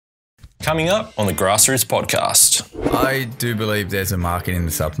Coming up on the Grassroots podcast. I do believe there's a market in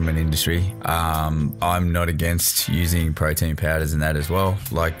the supplement industry. I'm not against using protein powders and that as well,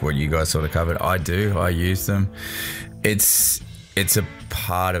 like what you guys sort of covered. I use them. It's a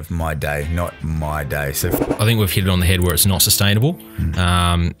part of my day, not my day. So I think we've hit it on the head where it's not sustainable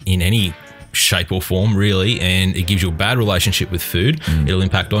in any shape or form, really, and it gives you a bad relationship with food. It'll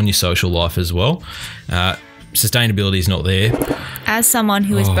impact on your social life as well. Sustainability is not there. As someone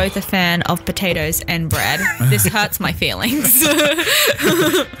who is both a fan of potatoes and bread, this hurts my feelings.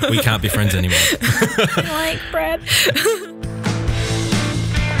 We can't be friends anymore. I like bread.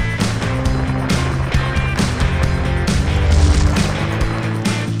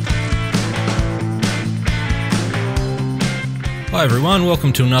 Hi everyone,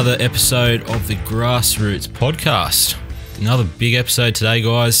 welcome to another episode of the Grassroots podcast. Another big episode today,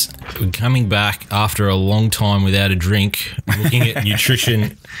 guys. We're coming back after a long time without a drink, looking at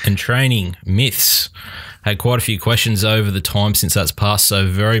nutrition and training myths. Had quite a few questions over the time since that's passed, so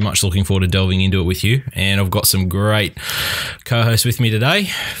very much looking forward to delving into it with you. And I've got some great co-hosts with me today.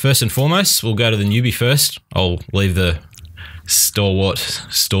 First and foremost, we'll go to the newbie first. I'll leave the stalwart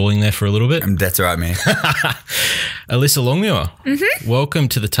stalling there for a little bit. That's all right, man. Alyssa Longmuir, welcome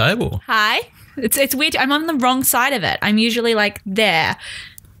to the table. Hi. It's weird. I'm on the wrong side of it. I'm usually like there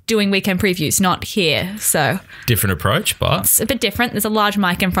doing weekend previews, not here. So Different approach, but it's a bit different. There's a large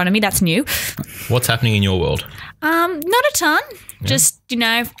mic in front of me. That's new. what's happening in your world? Not a ton. Yeah. Just,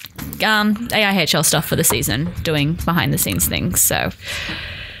 AIHL stuff for the season, doing behind the scenes things. So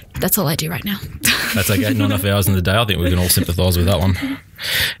that's all I do right now. That's okay. Not enough hours in the day. I think we can all sympathise with that one.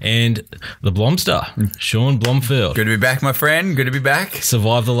 And the Blomster, Shaun Blomfield. Good to be back, my friend. Good to be back.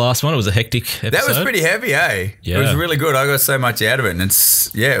 Survived the last one. It was a hectic episode. That was pretty heavy, eh? Yeah. It was really good. I got so much out of it. And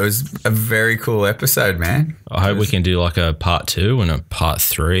it was a very cool episode, man. I hope we can do like a part 2 and a part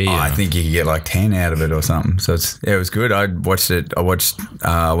 3. I think you could get like 10 out of it or something. So it was good. I watched it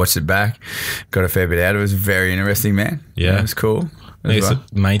back. Got a fair bit out of it. It was very interesting, man. Yeah. It was cool. I think it's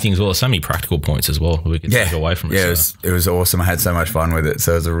the main thing as well. There's so many practical points as well that we can take away from it. Yeah, it was awesome. I had so much fun with it.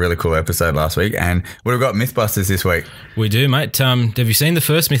 So it was a really cool episode last week. And we've got Mythbusters this week. We do, mate. Have you seen the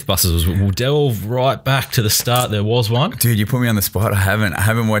first Mythbusters? We'll delve right back to the start. There was one. Dude, you put me on the spot. I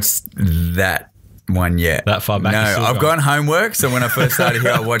haven't watched that one yet. That far back? No, I've gone homework. So when I first started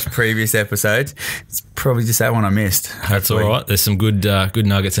here, I watched previous episodes. It's probably just that one I missed. That's all right. There's some good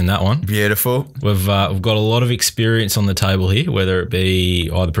nuggets in that one. Beautiful. We've got a lot of experience on the table here, whether it be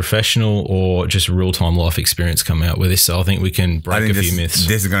either professional or just real-time life experience coming out with this. So I think we can break a few myths.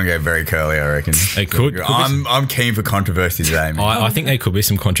 This is going to go very curly, I reckon. It could. I'm keen for controversy today, man. I think there could be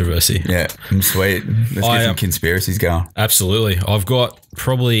some controversy. Yeah, I'm sweet. Let's get some conspiracies going. Absolutely. I've got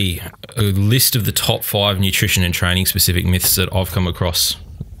probably a list of the top 5 nutrition and training specific myths that I've come across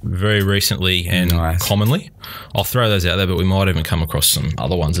very recently and commonly. I'll throw those out there, but we might even come across some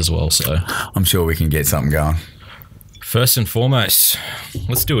other ones as well. So I'm sure we can get something going. First and foremost,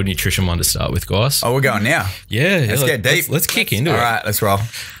 let's do a nutrition one to start with, guys. Oh, we're going now? Yeah. Let's get deep. Let's kick into it. All right, let's roll.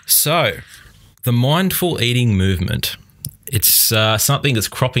 So the mindful eating movement. It's something that's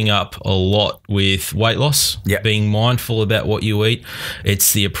cropping up a lot with weight loss, being mindful about what you eat.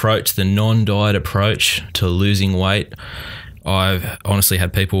 It's the approach, the non-diet approach to losing weight. I've honestly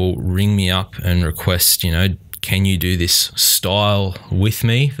had people ring me up and request, can you do this style with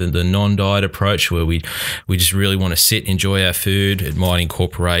me? The non-diet approach where we just really want to sit, enjoy our food. It might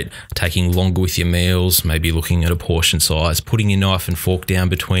incorporate taking longer with your meals, maybe looking at a portion size, putting your knife and fork down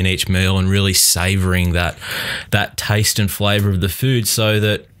between each meal and really savouring that taste and flavour of the food so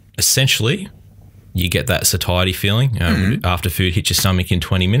that essentially you get that satiety feeling after food hits your stomach in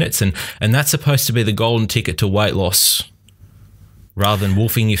 20 minutes. And that's supposed to be the golden ticket to weight loss, rather than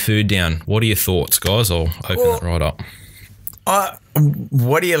wolfing your food down. What are your thoughts, guys? I'll open it right up.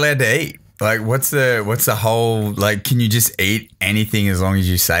 What are you allowed to eat? Like, what's the whole, like, can you just eat anything as long as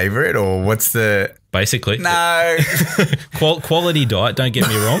you savor it? Or what's the... Basically. No. Quality diet, don't get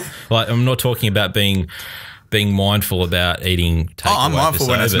me wrong. Like, I'm not talking about being mindful about eating takeaway. I'm mindful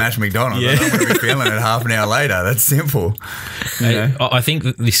when I smash McDonald's. I don't want to be feeling it half an hour later. That's simple. I think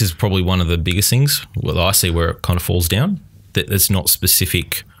that this is probably one of the biggest things that I see where it kind of falls down. That it's not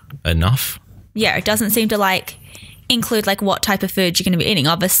specific enough. Yeah, it doesn't seem to include what type of food you're going to be eating.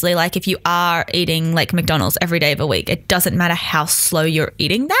 Obviously, if you are eating McDonald's every day of a week, it doesn't matter how slow you're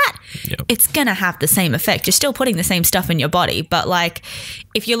eating that. Yep. It's going to have the same effect. You're still putting the same stuff in your body. But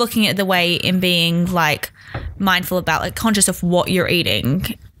if you're looking at the way in being mindful about conscious of what you're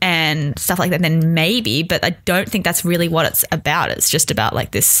eating and stuff like that, then maybe, but I don't think that's really what it's about. It's just about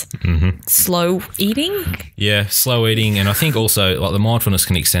like this slow eating. Yeah, slow eating. And I think also like the mindfulness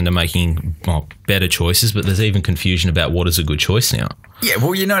can extend to making better choices, but there's even confusion about what is a good choice now. Yeah,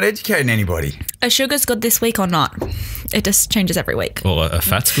 well, you're not educating anybody. A sugar's good this week or not? It just changes every week. Or a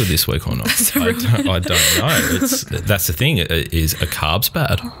fat's good this week or not? I don't know. That's the thing. Is a carbs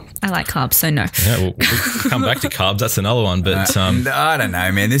bad? I like carbs, so no. Yeah, we'll come back to carbs. That's another one. But I don't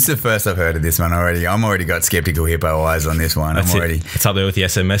know, man. This is the first I've heard of this one already. I'm already got skeptical hippo eyes on this one. It's up there with the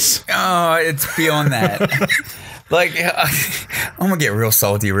SMS. Oh, it's beyond that. Like, I'm going to get real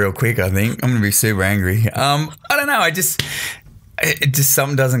salty real quick, I think. I'm going to be super angry. I don't know. It just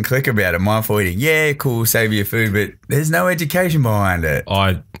something doesn't click about it. Mindful eating, yeah, cool, save your food, but there's no education behind it.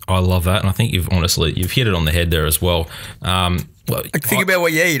 I love that, and I think you've hit it on the head there as well. Think about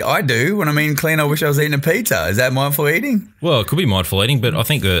what you eat. I do. When I mean clean, I wish I was eating a pizza. Is that mindful eating? Well, it could be mindful eating, but I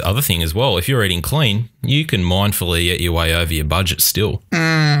think the other thing as well, if you're eating clean, you can mindfully eat your way over your budget still.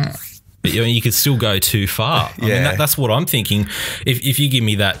 But, you could still go too far. I mean, that's what I'm thinking. If you give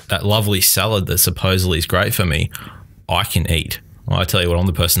me that lovely salad that supposedly is great for me, I can eat. Well, I tell you what, I'm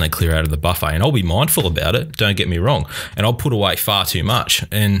the person they clear out of the buffet, and I'll be mindful about it, don't get me wrong, and I'll put away far too much.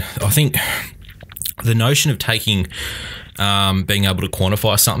 And I think the notion of taking being able to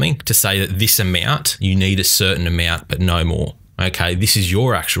quantify something to say that this amount, you need a certain amount but no more. Okay, this is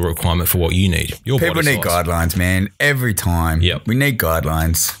your actual requirement for what you need. People need guidelines, man. Every time. Yep. We need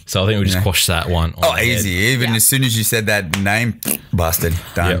guidelines. So I think we just quashed that one. Easy. Even as soon as you said that name, busted.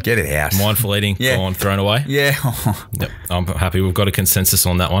 Done. Yep. Get it out. Mindful eating. Yeah. Go on, thrown away. Yeah. Yep. I'm happy we've got a consensus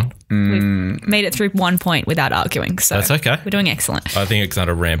on that one. We've made it through 1 point without arguing. So that's okay. We're doing excellent. I think it's going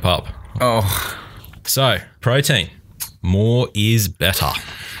to ramp up. Oh. So, protein. More is better.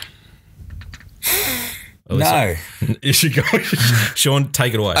 Alyssa. No. You should go. Shaun,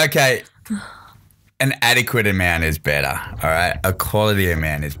 take it away. Okay. An adequate amount is better. All right. A quality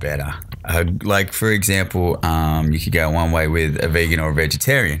amount is better. Like, for example, you could go one way with a vegan or a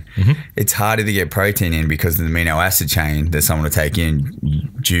vegetarian. It's harder to get protein in because of the amino acid chain that someone will take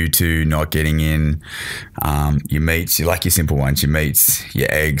in due to not getting in your meats, like your simple ones, your meats, your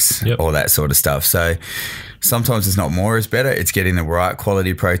eggs, all that sort of stuff. So sometimes it's not more is better. It's getting the right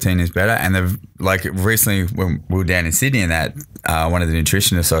quality protein is better. And like recently when we were down in Sydney and that, one of the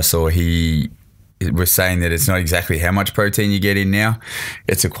nutritionists I saw, he was saying that it's not exactly how much protein you get in now.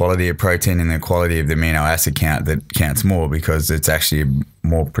 It's the quality of protein and the quality of the amino acid count that counts more because it's actually a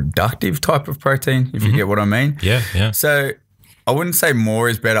more productive type of protein, if you get what I mean. Yeah. So I wouldn't say more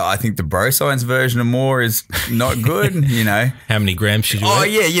is better. I think the bro science version of more is not good, How many grams should you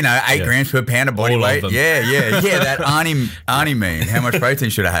eat? 8 grams per pound of body weight. Yeah. That Arnie mean. How much protein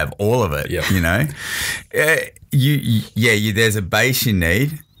should I have? All of it, there's a base you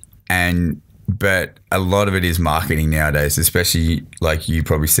need, but a lot of it is marketing nowadays, especially like you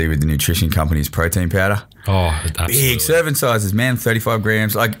probably see with the nutrition companies, protein powder. Oh, absolutely. Big serving sizes, man, 35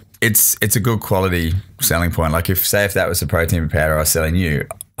 grams. Like it's a good quality selling point. Like if that was the protein powder I was selling you,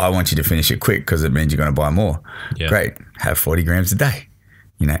 I want you to finish it quick because it means you're going to buy more. Yeah. Great. Have 40 grams a day,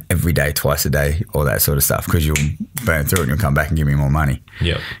 every day, twice a day, all that sort of stuff because you'll burn through it and you'll come back and give me more money.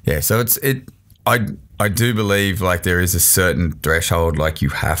 Yeah. So I do believe like there is a certain threshold like you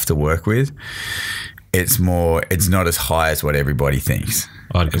have to work with. It's not as high as what everybody thinks.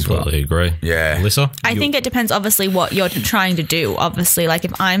 I'd completely agree. Yeah. Alyssa? I think it depends obviously what you're trying to do. Obviously, like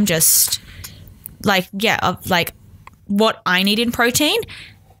if I'm just like what I need in protein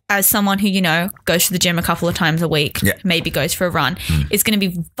as someone who, goes to the gym a couple of times a week, maybe goes for a run, is going to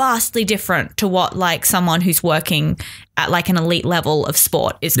be vastly different to what like someone who's working at like an elite level of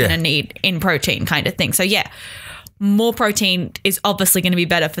sport is going to need in protein kind of thing. So more protein is obviously going to be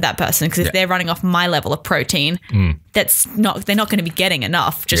better for that person because if they're running off my level of protein, they're not going to be getting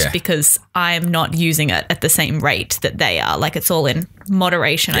enough just because I'm not using it at the same rate that they are. Like it's all in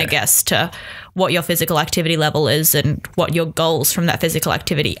moderation, I guess, to what your physical activity level is and what your goals from that physical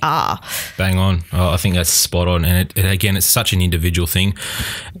activity are. Bang on. I think that's spot on. And again, it's such an individual thing.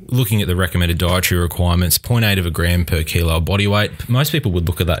 Looking at the recommended dietary requirements, 0.8 of a gram per kilo of body weight, most people would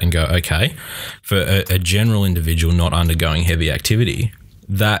look at that and go, okay, for a general individual not undergoing heavy activity,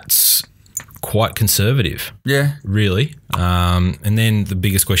 that's quite conservative. Yeah. Really. And then the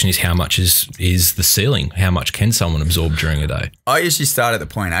biggest question is how much is the ceiling? How much can someone absorb during a day? I usually start at the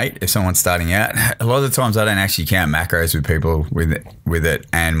 0.8 if someone's starting out. A lot of the times I don't actually count macros with people with it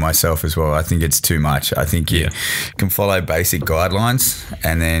and myself as well. I think it's too much. I think you can follow basic guidelines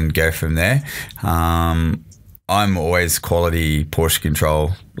and then go from there. I'm always quality portion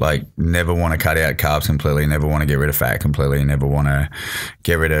control. Like, never want to cut out carbs completely, never want to get rid of fat completely, never want to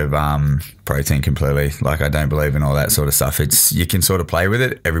get rid of protein completely. Like, I don't believe in all that sort of stuff. You can sort of play with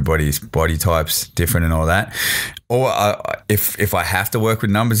it. Everybody's body type's different and all that. Or if I have to work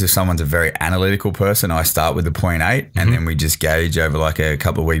with numbers, if someone's a very analytical person, I start with the 0.8 and then we just gauge over like a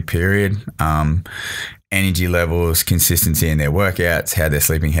couple of week period. Energy levels, consistency in their workouts, how they're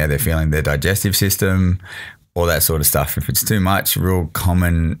sleeping, how they're feeling, their digestive system, all that sort of stuff. If it's too much, real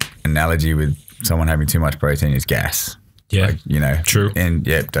common analogy with someone having too much protein is gas. Yeah. Like, you know. True. And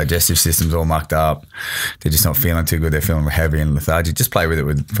yeah, digestive system's all mucked up. They're just not feeling too good. They're feeling heavy and lethargic. Just play with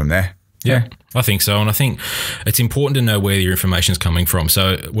it from there. Yeah, I think so. And I think it's important to know where your information is coming from.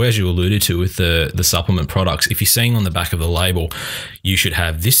 So as you alluded to with the supplement products, if you're seeing on the back of the label, you should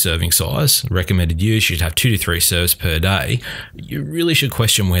have this serving size, recommended use, you should have 2 to 3 serves per day, you really should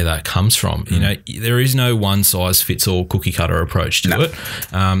question where that comes from. You know, there is no one size fits all cookie cutter approach to it.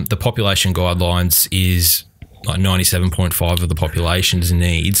 The population guidelines is like 97.5 of the population's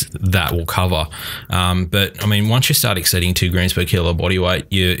needs that will cover. But I mean, once you start exceeding 2 grams per kilo body weight,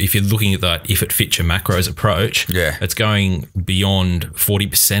 if you're looking at that, if it fits your macros approach, it's going beyond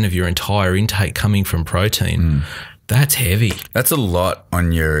 40% of your entire intake coming from protein. That's heavy. That's a lot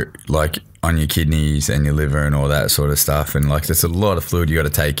on your kidneys and your liver and all that sort of stuff. And like, there's a lot of fluid you got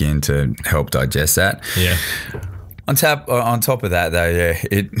to take in to help digest that. Yeah. On top of that though,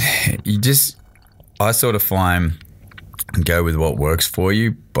 I sort of find and go with what works for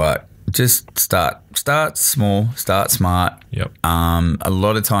you, but just start small, start smart. Yep. A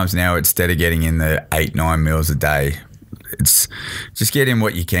lot of times now, instead of getting in the 8-9 meals a day, it's just get in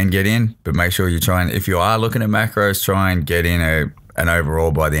what you can get in, but make sure you try and, if you are looking at macros, try and get in an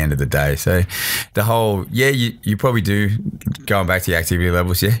overall by the end of the day. So the whole, you probably do, going back to your activity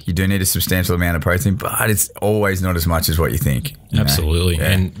levels, you do need a substantial amount of protein, but it's always not as much as what you think. Absolutely.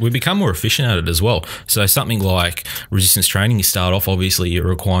 Yeah. And we become more efficient at it as well. So something like resistance training, you start off, obviously your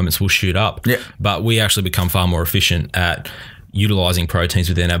requirements will shoot up, but we actually become far more efficient at utilizing proteins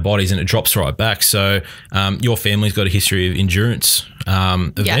within our bodies, and it drops right back. So your family's got a history of endurance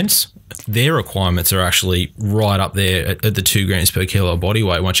events. Their requirements are actually right up there at the 2 grams per kilo body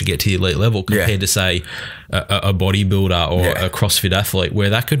weight once you get to the elite level, compared to, say, a bodybuilder or a CrossFit athlete, where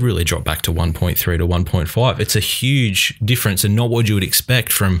that could really drop back to 1.3 to 1.5. It's a huge difference, and not what you would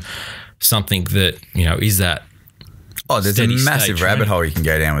expect from something that, you know, is that. Oh, there's a massive rabbit hole you can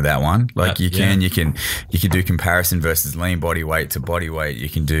go down with that one. Like you can do comparison versus lean body weight to body weight. You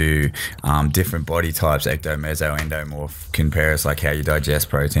can do different body types, ecto, meso, endomorph. Compare us like how you digest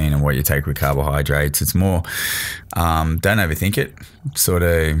protein and what you take with carbohydrates. It's more, don't overthink it. Sort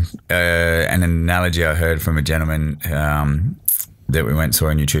of an analogy I heard from a gentleman that we went and saw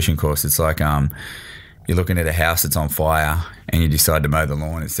a nutrition course. It's like you're looking at a house that's on fire and you decide to mow the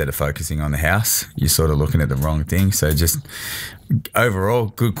lawn instead of focusing on the house. You're sort of looking at the wrong thing. So just overall,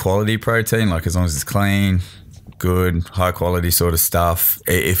 good quality protein, like as long as it's clean, good, high quality sort of stuff.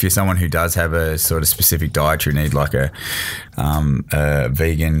 If you're someone who does have a sort of specific dietary need, like a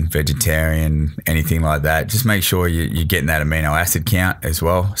vegan, vegetarian, anything like that, just make sure you're getting that amino acid count as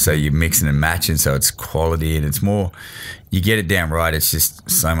well. So you're mixing and matching, so it's quality and it's more, you get it down right, it's just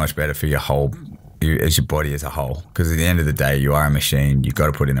so much better for your whole, as your body as a whole, because at the end of the day, you are a machine. You've got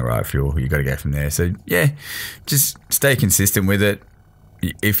to put in the right fuel. You've got to go from there. So just stay consistent with it.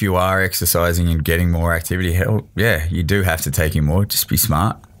 If you are exercising and getting more activity, you do have to take in more. Just be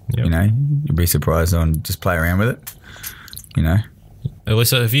smart. You know, you'll be surprised on, just play around with it. You know,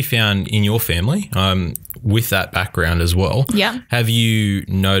 Alyssa, have you found in your family, with that background as well, have you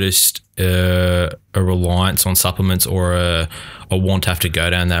noticed a reliance on supplements or a want to have to go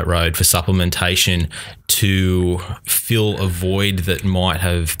down that road for supplementation to fill a void that might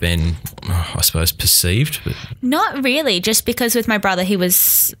have been, I suppose, perceived? But not really, just because with my brother, he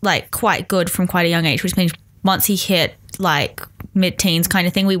was like quite good from quite a young age, which means once he hit like mid-teens kind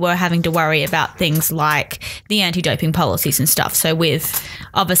of thing, we were having to worry about things like the anti-doping policies and stuff. So with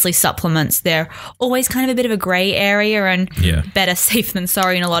obviously supplements, they're always kind of a bit of a grey area and better safe than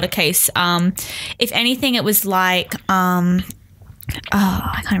sorry in a lot of cases. If anything, it was like, I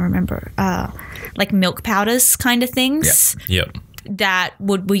can't remember, like milk powders kind of things. That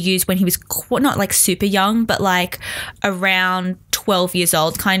we used when he was not like super young, but like around 12 years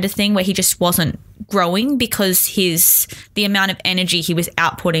old kind of thing, where he just wasn't growing because the amount of energy he was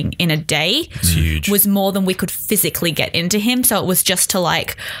outputting in a day was more than we could physically get into him. So it was just to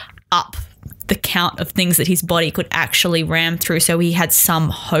like up the count of things that his body could actually ram through, so he had some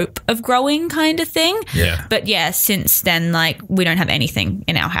hope of growing kind of thing. Yeah. But yeah, since then, like, we don't have anything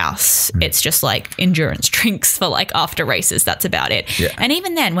in our house. It's just like endurance drinks for like after races. That's about it. Yeah. And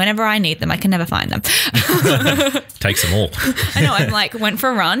even then, whenever I need them, I can never find them. Takes them all. I know. I'm like, went for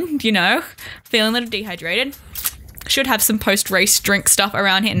a run, you know, feeling a little dehydrated. Should have some post-race drink stuff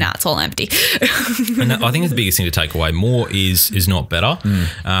around here. Nah, it's all empty. And I think the biggest thing to take away, more is not better.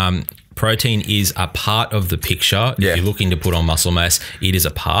 Protein is a part of the picture. Yeah. If you're looking to put on muscle mass, it is a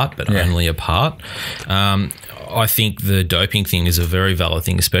part, but only a part. I think the doping thing is a very valid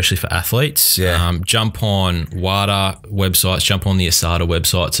thing, especially for athletes. Yeah. Jump on WADA websites, jump on the ASADA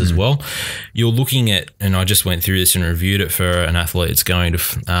websites as well. You're looking at, and I just went through this and reviewed it for an athlete that's going to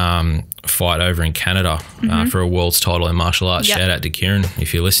fight over in Canada for a world's title in martial arts. Yep. Shout out to Kieran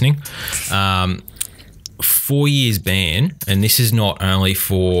if you're listening. 4 years ban, and this is not only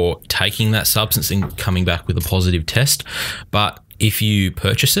for taking that substance and coming back with a positive test, but if you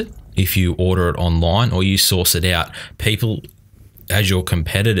purchase it, if you order it online or you source it out, people as your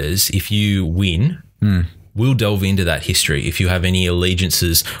competitors, if you win, we'll delve into that history. If you have any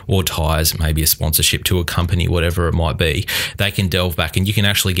allegiances or ties, maybe a sponsorship to a company, whatever it might be, they can delve back and you can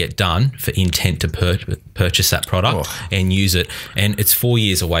actually get done for intent to purchase that product and use it. And it's 4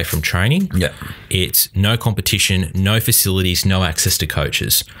 years away from training. Yeah. It's no competition, no facilities, no access to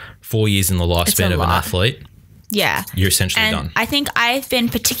coaches. 4 years in the lifespan of an athlete. Yeah. You're essentially and done. I think I've been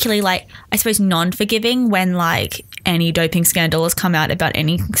particularly, like, I suppose, non-forgiving when, like, any doping scandal has come out about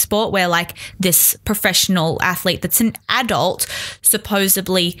any sport where, like, this professional athlete that's an adult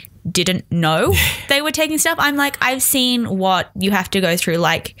supposedly didn't know they were taking stuff. I'm like, I've seen what you have to go through.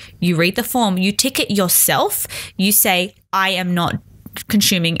 Like, you read the form, you tick it yourself, you say, I am not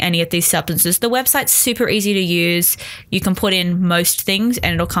consuming any of these substances. The website's super easy to use. You can put in most things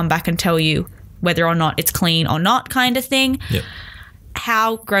and it'll come back and tell you whether or not it's clean or not, kind of thing. Yep.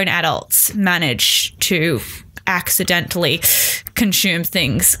 How grown adults manage to accidentally consume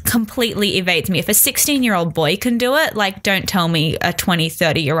things completely evades me. If a 16-year-old boy can do it, like, don't tell me a 20,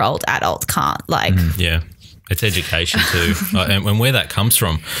 30-year-old adult can't. Like, Yeah. It's education too. And where that comes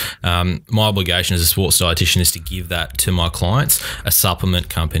from, my obligation as a sports dietitian is to give that to my clients. A supplement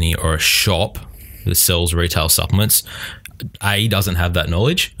company or a shop that sells retail supplements, A, doesn't have that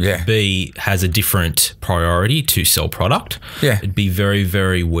knowledge. Yeah. B, has a different priority to sell product. Yeah. Be very,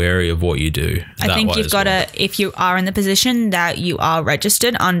 very wary of what you do. I think you've got to, if you are in the position that you are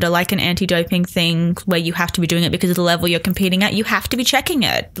registered under like an anti-doping thing where you have to be doing it because of the level you're competing at, you have to be checking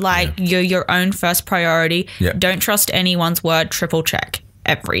it. Like, you're your own first priority. Yeah. Don't trust anyone's word. Triple check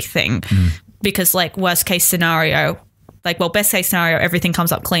everything. Because, like, worst case scenario, like, well, best case scenario, everything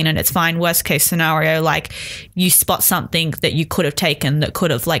comes up clean and it's fine. Worst case scenario, like, you spot something that you could have taken that could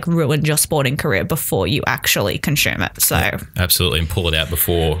have, like, ruined your sporting career before you actually consume it. So absolutely, and pull it out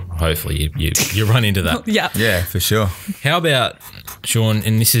before hopefully you run into that. Yeah, for sure. How about, Shaun,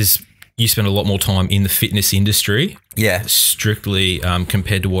 and this is, you spend a lot more time in the fitness industry. Yeah. Strictly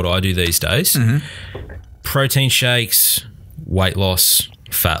compared to what I do these days. Protein shakes, weight loss,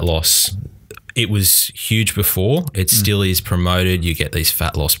 fat loss. It was huge before. It still is promoted. You get these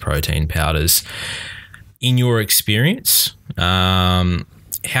fat loss protein powders. In your experience,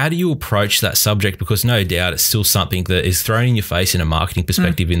 how do you approach that subject? Because no doubt it's still something that is thrown in your face in a marketing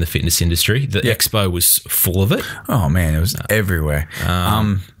perspective in the fitness industry. The expo was full of it. Oh, man, it was everywhere.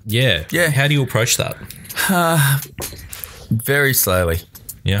 Yeah. How do you approach that? Very slowly.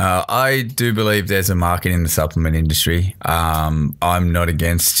 Yeah. I do believe there's a market in the supplement industry. I'm not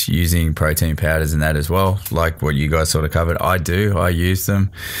against using protein powders and that as well, like what you guys sort of covered. I use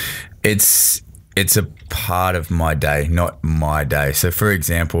them. It's a part of my day, not my day. So, for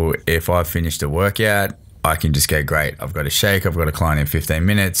example, if I've finished a workout, I can just go, great, I've got a shake, I've got a client in 15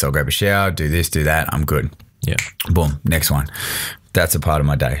 minutes, I'll grab a shower, do this, do that, I'm good. Yeah. Boom, next one. That's a part of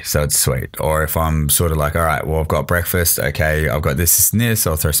my day, so it's sweet. Or if I'm sort of like, all right, well, I've got breakfast, okay, I've got this and this,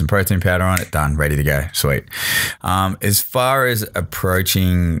 I'll throw some protein powder on it, done, ready to go, sweet. As far as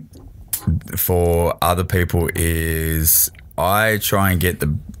approaching for other people is I try and get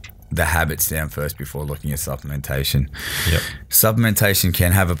the habits down first before looking at supplementation. Yep. Supplementation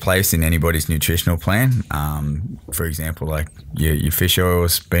can have a place in anybody's nutritional plan. For example, like your fish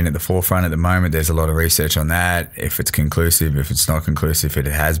oil's been at the forefront at the moment. There's a lot of research on that. If it's conclusive, if it's not conclusive, if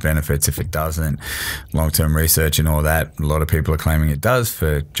it has benefits, if it doesn't, long-term research and all that. A lot of people are claiming it does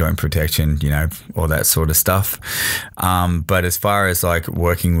for joint protection, all that sort of stuff. But as far as like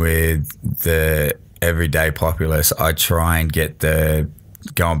working with the everyday populace, I try and get the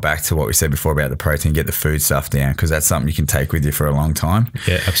going back to what we said before about the protein, get the food stuff down, because that's something you can take with you for a long time.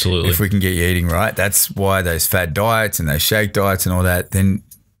 Yeah, absolutely. If we can get you eating right, that's why those fad diets and those shake diets and all that, then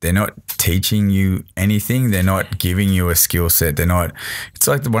they're not teaching you anything. They're not giving you a skill set. They're not. It's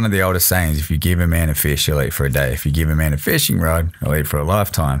like one of the oldest sayings: if you give a man a fish, he'll eat for a day. If you give a man a fishing rod, he'll eat for a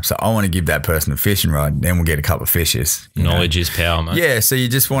lifetime. So I want to give that person a fishing rod, then we'll get a couple of fishes. Knowledge is power, mate. Yeah, so you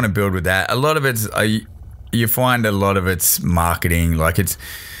just want to build with that. A lot of it's you find a lot of it's marketing. Like it's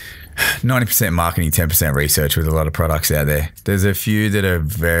 90% marketing, 10% research with a lot of products out there. There's a few that are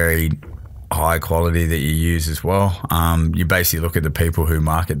very high quality that you use as well. You basically look at the people who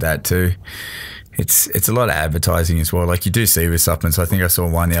market that too. It's a lot of advertising as well. Like you do see with supplements. I think I saw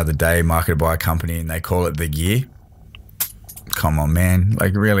one the other day marketed by a company and they call it the gear. Come on, man.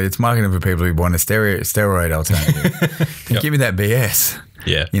 Like really, it's marketing for people who want a steroid alternative. Yep. Give me that BS.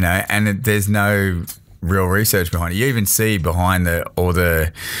 Yeah. You know, and there's no real research behind it. You even see behind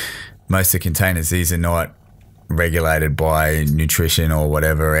most of the containers, these are not regulated by nutrition or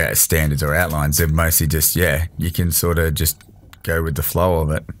whatever standards or outlines. They're mostly just, you can sort of just go with the flow of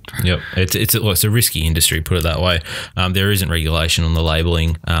it. Yep. It's a risky industry, put it that way. There isn't regulation on the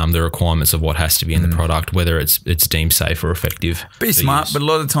labelling, the requirements of what has to be in the product, whether it's deemed safe or effective. Be smart, but a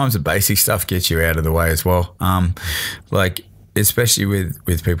lot of the times the basic stuff gets you out of the way as well. Like especially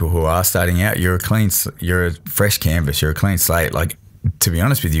with people who are starting out, you're a fresh canvas, you're a clean slate. Like to be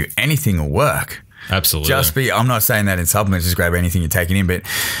honest with you, anything will work. Absolutely. I'm not saying that in supplements, just grab anything you're taking in, but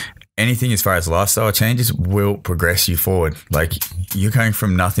anything as far as lifestyle changes will progress you forward. Like you're going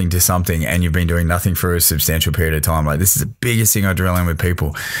from nothing to something and you've been doing nothing for a substantial period of time. Like this is the biggest thing I drill in with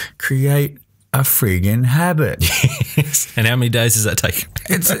people. Create a friggin' habit. And how many days does that take?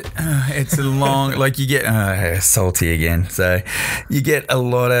 It's a long, like you get salty again. So you get a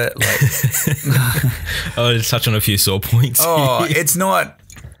lot of like. I'll just touch on a few sore points. Oh, it's not.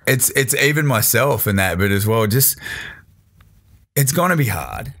 It's even myself and that, but as well, just it's going to be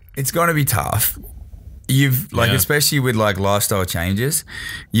hard. It's going to be tough. Especially with like lifestyle changes,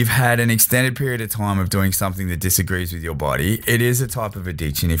 you've had an extended period of time of doing something that disagrees with your body. It is a type of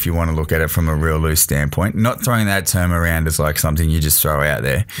addiction if you want to look at it from a real loose standpoint. Not throwing that term around as like something you just throw out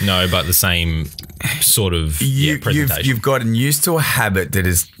there. No, but the same sort of presentation. You've gotten used to a habit that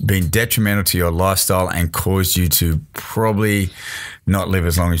has been detrimental to your lifestyle and caused you to probably not live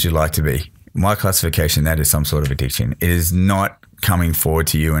as long as you'd like to be. My classification, that is some sort of addiction. It is not coming forward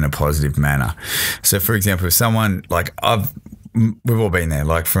to you in a positive manner. So for example, if someone like we've all been there,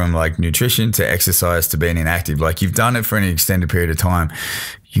 like from like nutrition to exercise to being inactive, like you've done it for an extended period of time.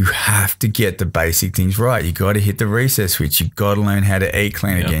 You have to get the basic things right. You got to hit the reset switch. You got to learn how to eat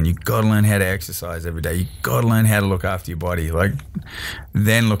clean again. You got to learn how to exercise every day. You got to learn how to look after your body. Like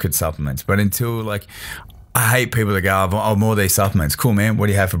then look at supplements. But until like, I hate people that go, I'm all these supplements. Cool, man. What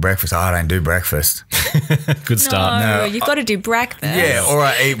do you have for breakfast? Oh, I don't do breakfast. Good start. No, you've got to do breakfast. Yeah, or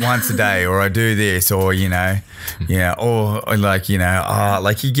I eat once a day, or I do this, or, or like,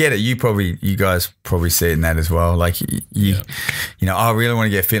 like you get it. You guys probably see it in that as well. Like, I really want to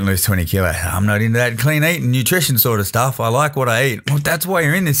get fit and lose 20 kilos. I'm not into that clean eating, nutrition sort of stuff. I like what I eat. Well, that's why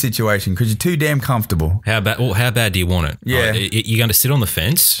you're in this situation, because you're too damn comfortable. How bad do you want it? Yeah. You're going to sit on the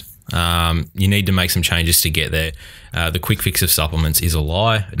fence. You need to make some changes to get there. The quick fix of supplements is a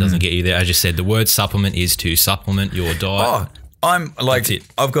lie. It doesn't get you there. As you said, the word supplement is to supplement your diet. I'm like,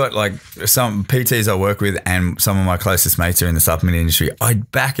 I've got like some PTs I work with and some of my closest mates are in the supplement industry. I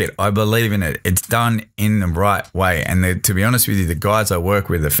back it. I believe in it. It's done in the right way. And to be honest with you, the guys I work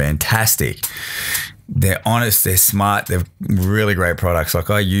with are fantastic. They're honest, they're smart, they're really great products. Like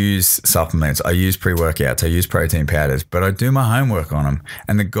I use supplements, I use pre-workouts, I use protein powders, but I do my homework on them.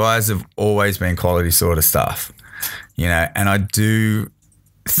 And the guys have always been quality sort of stuff, and I do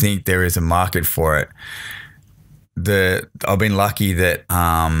think there is a market for it. I've been lucky that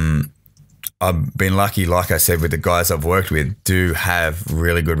like I said, with the guys I've worked with, do have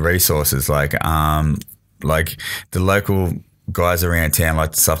really good resources. Like the local guys around town,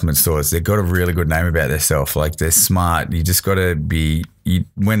 like the supplement stores, they've got a really good name about themselves. Like they're smart. You just got to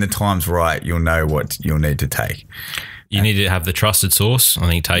when the time's right, you'll know what you'll need to take. You need to have the trusted source. I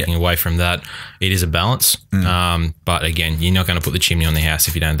think taking away from that, it is a balance. But again, you're not going to put the chimney on the house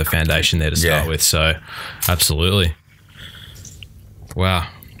if you don't have the foundation there to start with. So absolutely. Wow.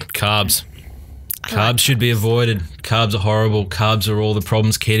 Carbs. Carbs should be avoided. Carbs are horrible. Carbs are all the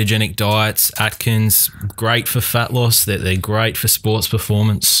problems. Ketogenic diets, Atkins, great for fat loss. They're great for sports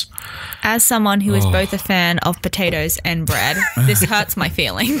performance. As someone who is both a fan of potatoes and bread, this hurts my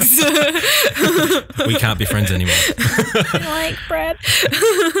feelings. We can't be friends anymore. I like bread.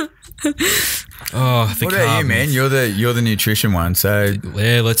 Oh, what about you, man? You're the nutrition one. So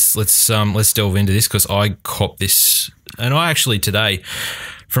yeah, let's delve into this because I copped this, and I actually today,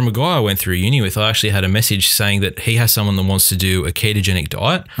 from a guy I went through uni with, I actually had a message saying that he has someone that wants to do a ketogenic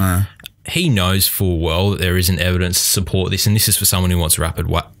diet. He knows full well that there isn't evidence to support this, and this is for someone who wants rapid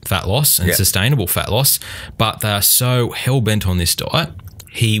fat loss and sustainable fat loss, but they are so hell-bent on this diet,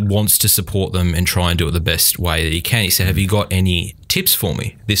 he wants to support them and try and do it the best way that he can. He said, have you got any tips for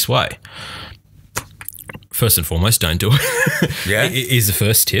me this way? First and foremost, don't do it. Yeah. Is the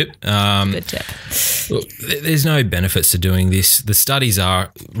first tip. Good tip. Look, there's no benefits to doing this. The studies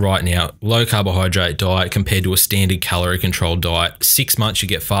are right now, low carbohydrate diet compared to a standard calorie controlled diet. 6 months, you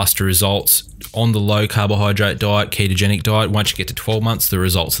get faster results. On the low carbohydrate diet, ketogenic diet, once you get to 12 months, the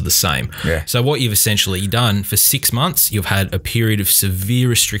results are the same. Yeah. So what you've essentially done for 6 months, you've had a period of severe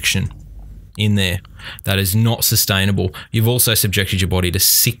restriction in there that is not sustainable. You've also subjected your body to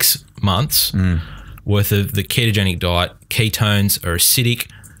 6 months worth of the ketogenic diet. Ketones are acidic.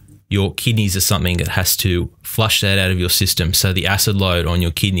 Your kidneys are something that has to flush that out of your system. So the acid load on your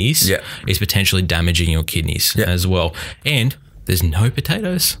kidneys is potentially damaging your kidneys as well. And there's no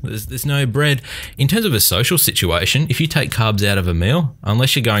potatoes. There's no bread. In terms of a social situation, if you take carbs out of a meal,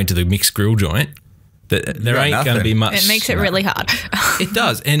 unless you're going to the mixed grill joint, there ain't going to be much. It makes it really hard. It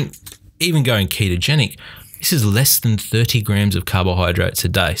does. And even going ketogenic, this is less than 30 grams of carbohydrates a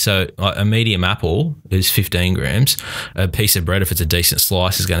day. So like a medium apple is 15 grams. A piece of bread, if it's a decent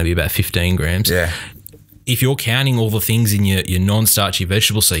slice, is going to be about 15 grams. Yeah. If you're counting all the things in your non-starchy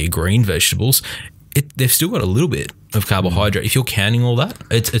vegetables, so your green vegetables, they've still got a little bit of carbohydrate. If you're counting all that,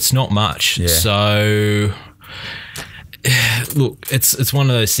 it's not much. Yeah. So look, it's one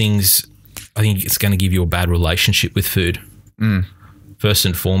of those things. I think it's going to give you a bad relationship with food. First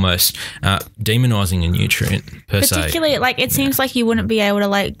and foremost, demonizing a nutrient per se. Particularly, like, it seems like you wouldn't be able to,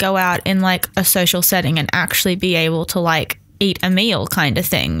 like, go out in, like, a social setting and actually be able to, like, eat a meal kind of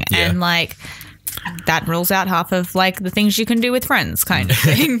thing. Yeah. And, like, that rules out half of, like, the things you can do with friends kind of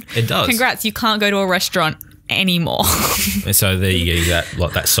thing. It does. Congrats, you can't go to a restaurant anymore. And so there you get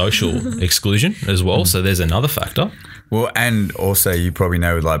that social exclusion as well. So there's another factor. Well, and also you probably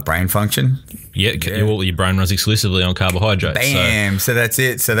know like brain function. Yeah. Your brain runs exclusively on carbohydrates. Bam. So that's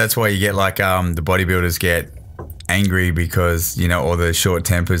it. So that's why you get like the bodybuilders get angry because, you know, all the short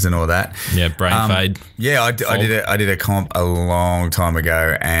tempers and all that. Yeah, brain fade. Yeah, I did a comp a long time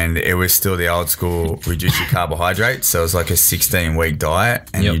ago, and it was still the old school reduce your carbohydrates. So it was like a 16-week diet,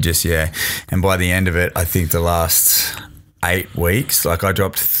 and you just and by the end of it, I think the last 8 weeks, like I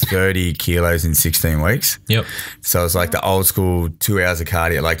dropped 30 kilos in 16 weeks. Yep. So it was like the old school 2 hours of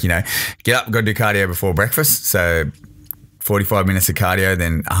cardio, like, you know, get up, go do cardio before breakfast. So 45 minutes of cardio,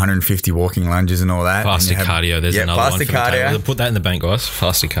 then 150 walking lunges and all that. Fasted cardio. There's another one for cardio. The put that in the bank, guys.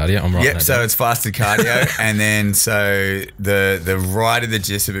 Fasted cardio. I'm right. Yep. So it's fasted cardio, and then so the right of the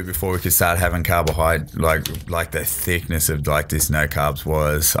gist of it before we could start having carbohydrate, like the thickness of like this no carbs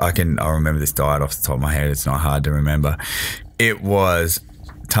was. I remember this diet off the top of my head. It's not hard to remember. It was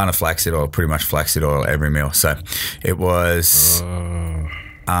a ton of flaxseed oil, pretty much flaxseed oil every meal. So it was.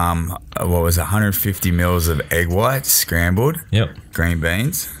 What was 150 mils of egg whites scrambled? Yep. Green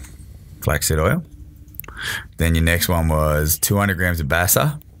beans, flaxseed oil. Then your next one was 200 grams of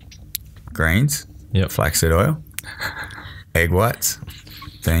basa, greens, flaxseed oil, egg whites,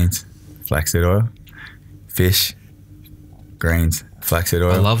 beans, flaxseed oil, fish, greens, flaxseed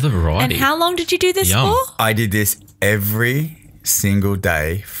oil. I love the variety. And how long did you do this for? I did this every single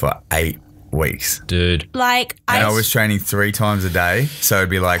day for 8 weeks. Dude. Like, I was training 3 times a day. So it'd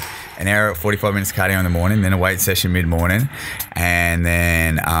be like an hour, 45 minutes cardio in the morning, then a weight session mid-morning, and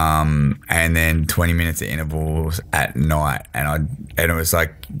then 20 minutes of intervals at night. And it was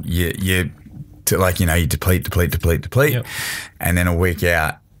like you deplete. Yep. And then a week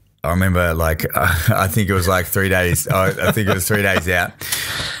out, I remember like I think it was like 3 days. I think it was 3 days out.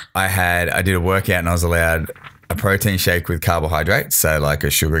 I did a workout and I was allowed a protein shake with carbohydrates, so like a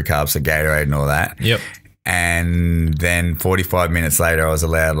sugary carbs, so Gatorade and all that. Yep. And then 45 minutes later, I was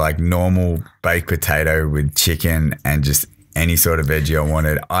allowed like normal baked potato with chicken and just any sort of veggie I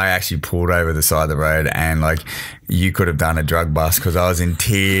wanted. I actually pulled over the side of the road and like you could have done a drug bust because I was in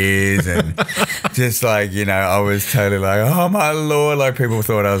tears and just like, you know, I was totally like, oh my Lord, like people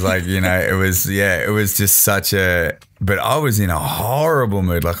thought I was like, you know, it was just such a but I was in a horrible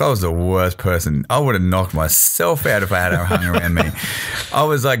mood. Like I was the worst person. I would have knocked myself out if I had her hung around me. I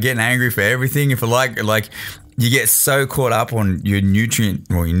was like getting angry for everything. If like you get so caught up on your nutrient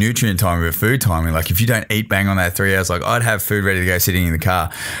timing, your food timing. Like if you don't eat bang on that 3 hours, like I'd have food ready to go sitting in the car.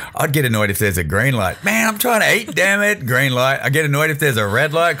 I'd get annoyed if there's a green light. Man, I'm trying to eat, damn it, green light. I get annoyed if there's a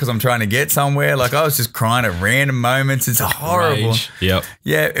red light because I'm trying to get somewhere. Like I was just crying at random moments. It's horrible. Rage. Yep.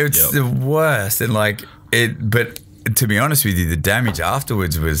 Yeah, it's the worst. And like but to be honest with you, the damage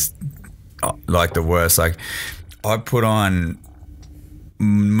afterwards was like the worst. Like I put on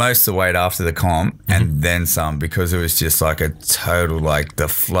most of the weight after the comp and then some, because it was just like a total, like the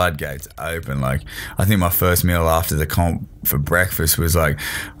floodgates open. Like I think my first meal after the comp for breakfast was like,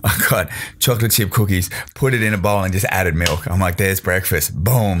 I got chocolate chip cookies, put it in a bowl and just added milk. I'm like, there's breakfast,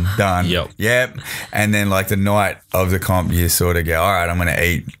 boom, done. Yep. And then like the night of the comp, you sort of go, all right, I'm going to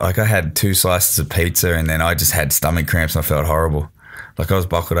eat. Like I had 2 slices of pizza and then I just had stomach cramps and I felt horrible. Like I was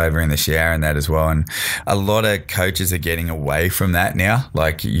buckled over in the shower and that as well. And a lot of coaches are getting away from that now.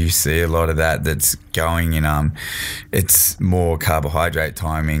 Like you see a lot of that's going in, it's more carbohydrate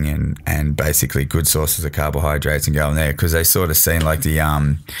timing and basically good sources of carbohydrates and going there, because they sort of seen like the,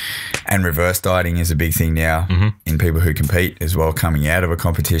 and reverse dieting is a big thing now in people who compete as well, coming out of a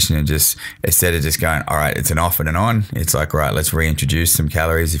competition, and just instead of just going, all right, it's an off and an on, it's like, right, let's reintroduce some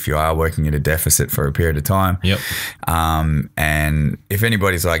calories if you are working at a deficit for a period of time. And if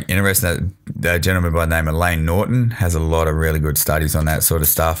anybody's like interested, a gentleman by the name of Lane Norton has a lot of really good studies on that sort of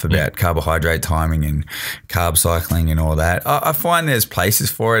stuff about carbohydrate timing and carb cycling and all that. I find there's places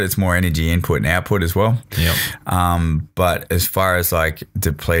for it. It's more energy input and output as well. But as far as like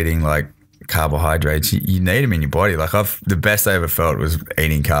depleting like carbohydrates, you need them in your body. Like the best I ever felt was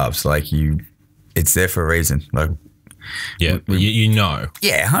eating carbs. Like it's there for a reason. Like you know.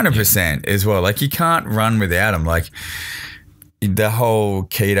 100% as well. Like you can't run without them. Like the whole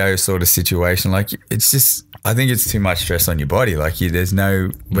keto sort of situation, like it's just, I think it's too much stress on your body. Like there's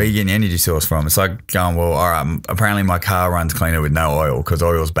no, where you getting your energy source from? It's like going, well, all right, apparently my car runs cleaner with no oil because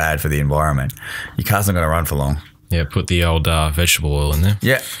oil's bad for the environment. Your car's not going to run for long. Yeah, put the old vegetable oil in there.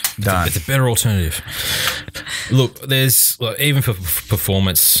 Yeah, done. It's a better alternative. Look, there's even for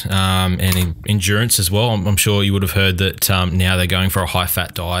performance and endurance as well. I'm sure you would have heard that now they're going for a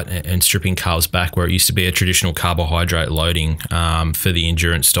high-fat diet and stripping carbs back, where it used to be a traditional carbohydrate loading for the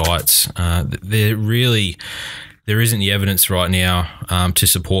endurance diets. There isn't the evidence right now to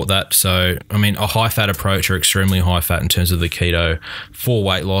support that. So, I mean, a high-fat approach or extremely high-fat in terms of the keto for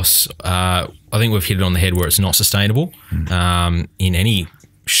weight loss, I think we've hit it on the head where it's not sustainable in any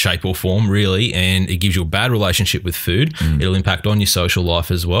shape or form, really, and it gives you a bad relationship with food. It'll impact on your social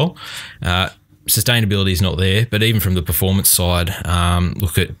life as well. Sustainability is not there, but even from the performance side,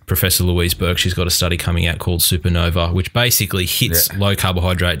 look at Professor Louise Burke. She's got a study coming out called Supernova, which basically hits low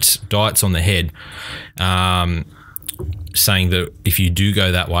carbohydrates diets on the head, saying that if you do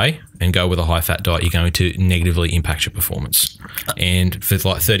go that way and go with a high fat diet, you're going to negatively impact your performance. And for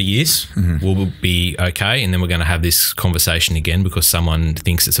like 30 years, we'll be okay. And then we're going to have this conversation again because someone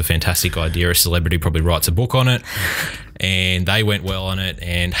thinks it's a fantastic idea. A celebrity probably writes a book on it and they went well on it.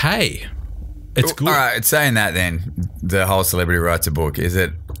 And hey, it's good. All right, saying that then, the whole celebrity writes a book. Is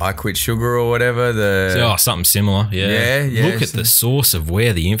it I Quit Sugar or whatever? Something similar. Yeah. Look at the source of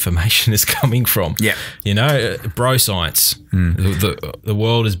where the information is coming from. Yeah. You know, bro science. The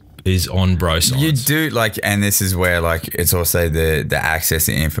world is on bro science. You do and this is where it's also the access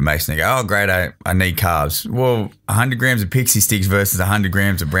to information. They go, oh great, I need carbs. Well, 100 grams of pixie sticks versus 100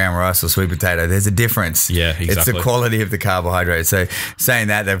 grams of brown rice or sweet potato, there's a difference. Yeah, exactly. It's the quality of the carbohydrate. So saying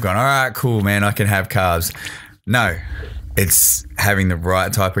that, they've gone, all right, cool, man, I can have carbs. No, it's having the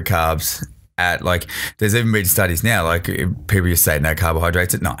right type of carbs at there's even been studies now, people just say no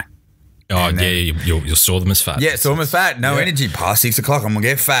carbohydrates at night. Oh, you'll store them as fat. Yeah, store them as fat. No energy. Past 6 o'clock, I'm going to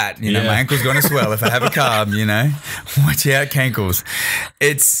get fat. You know, my ankle's going to swell if I have a carb, Watch out, cankles.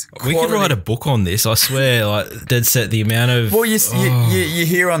 We could write a book on this, I swear, dead set the amount of... Well, you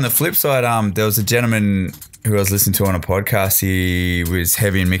hear on the flip side, there was a gentleman who I was listening to on a podcast. He was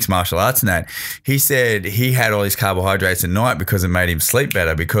heavy in mixed martial arts and that. He said he had all his carbohydrates at night because it made him sleep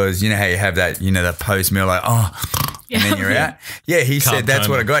better, because you know how you have that, that post-meal and then you're out. Yeah, he said that's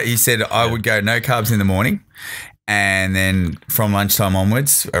what I got. He said I would go no carbs in the morning, and then from lunchtime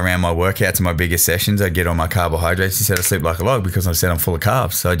onwards, around my workouts and my bigger sessions, I'd get all my carbohydrates. He said I sleep like a log because I said I'm full of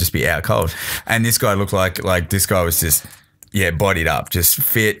carbs, so I'd just be out cold. And this guy looked like this guy was just, bodied up, just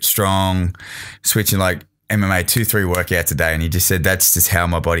fit, strong, switching MMA 2-3 workouts a day. And he just said that's just how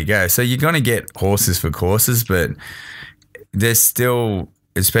my body goes. So you're going to get horses for courses, but there's still,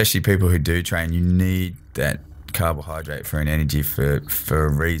 especially people who do train, you need that carbohydrate for an energy for a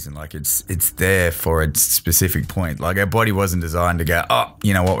reason. Like it's there for a specific point. Like our body wasn't designed to go, oh,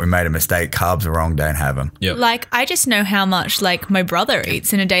 you know what, we made a mistake, carbs are wrong, don't have them. Yep. Like I just know how much like my brother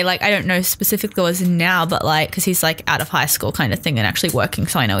eats in a day. Like I don't know specifically what it is now, but like because he's like out of high school kind of thing and actually working,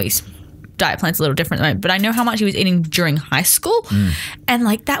 so I know he's diet plan's a little different at the moment, but I know how much he was eating during high school, and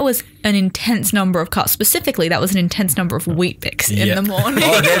like that was an intense number of carbs. Specifically, that was an intense number of wheat bix in the morning.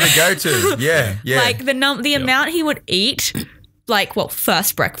 Oh, they're the go-to. Yeah. Like the amount he would eat. Like, well,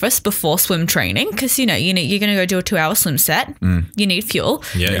 first breakfast before swim training because, you're going to go do a 2-hour swim set. You need fuel.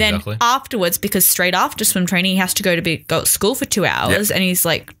 Yeah, then exactly. afterwards, because straight after swim training, he has to go to school for 2 hours and he's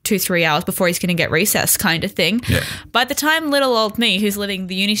like 2-3 hours before he's going to get recess kind of thing. Yeah. By the time little old me, who's living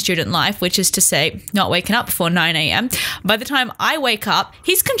the uni student life, which is to say not waking up before 9 a.m., by the time I wake up,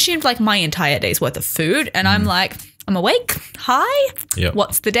 he's consumed like my entire day's worth of food and I'm like, I'm awake. Hi. Yep.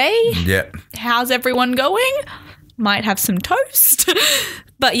 What's the day? Yeah. How's everyone going? Might have some toast.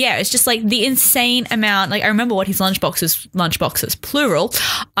 But yeah, it's just like the insane amount. Like I remember what his lunchboxes plural,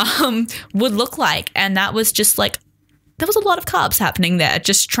 would look like. And that was just like, there was a lot of carbs happening there,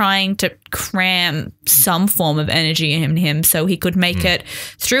 just trying to cram some form of energy in him so he could make it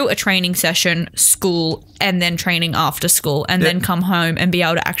through a training session, school, and then training after school, and then come home and be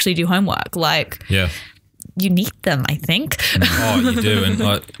able to actually do homework. Like, you need them, I think. Oh, you do. And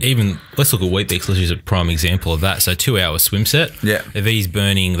like, even let's look at Weet-Bix. Let's use a prime example of that. So 2-hour swim set. Yeah. If he's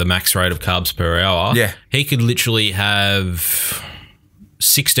burning the max rate of carbs per hour, he could literally have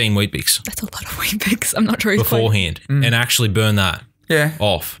 16 Weet-Bix. That's a lot of Weet-Bix. I'm not sure he's beforehand and actually burn that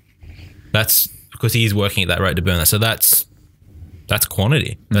off. That's because he's working at that rate to burn that. So that's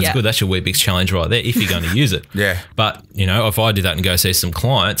quantity. That's good. That's your Weet-Bix challenge right there if you're going to use it. Yeah. But, if I do that and go see some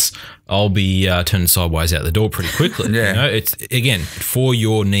clients, I'll be turning sideways out the door pretty quickly. It's, again, for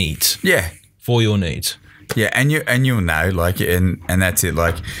your needs. Yeah. For your needs. Yeah, and you'll know, like, and that's it.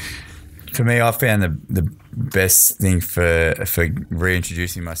 Like, for me, I found the best thing for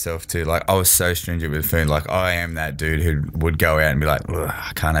reintroducing myself to, like, I was so stringent with food. Like, I am that dude who would go out and be like,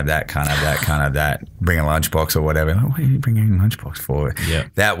 I can't have that, can't have that, can't have that. Bring a lunchbox or whatever. Like, what are you bringing a lunchbox for? Yeah.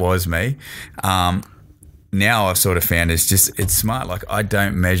 That was me. Now I've sort of found it's smart. Like I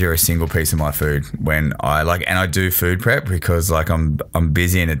don't measure a single piece of my food when I and I do food prep because like I'm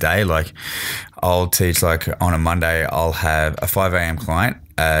busy in a day. Like I'll teach like on a Monday I'll have a 5 a.m. client,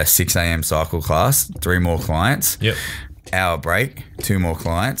 a 6 a.m. cycle class, 3 more clients, hour break, 2 more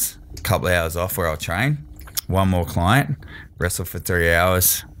clients, a couple of hours off where I'll train, 1 more client, wrestle for 3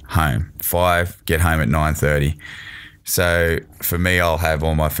 hours, home, 5, get home at 9:30. So for me, I'll have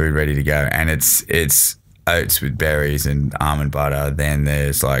all my food ready to go, and it's oats with berries and almond butter. Then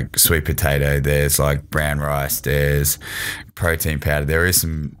there's like sweet potato. There's like brown rice. There's protein powder. There is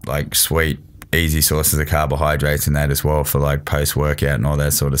some like sweet, easy sources of carbohydrates in that as well for like post-workout and all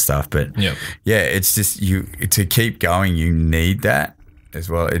that sort of stuff. But yeah, it's just to keep going, you need that as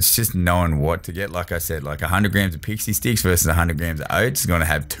well. It's just knowing what to get. Like I said, like 100 grams of pixie sticks versus 100 grams of oats is going to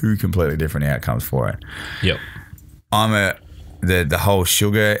have 2 completely different outcomes for it. Yep. The whole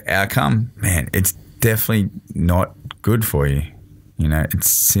sugar outcome, man, it's definitely not good for you.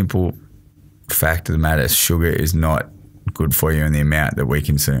 It's simple fact of the matter. Sugar is not good for you in the amount that we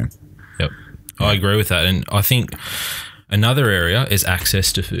consume. Yep. I agree with that. And I think another area is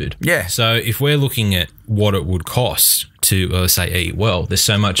access to food. Yeah. So if we're looking at what it would cost to, say, eat well, there's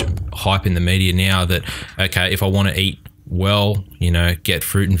so much hype in the media now that, okay, if I want to eat well, get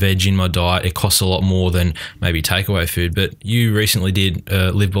fruit and veg in my diet, it costs a lot more than maybe takeaway food. But you recently did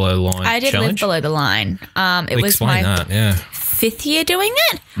Live Below the Line I did challenge. Live Below the Line. It was my 5th year doing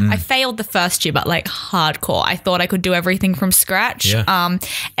it. I failed the first year, but like hardcore. I thought I could do everything from scratch.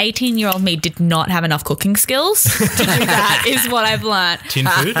 18-year-old me did not have enough cooking skills to do that, is what I've learned. Tin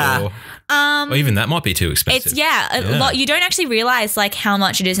food or even that might be too expensive. It's a lot. You don't actually realize like how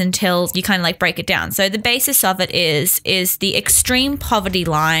much it is until you kind of like break it down. So the basis of it is the extreme poverty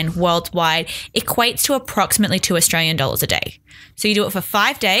line worldwide equates to approximately $2 a day. So you do it for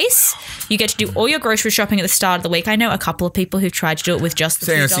 5 days. You get to do all your grocery shopping at the start of the week. I know a couple of people who've tried to do it with just the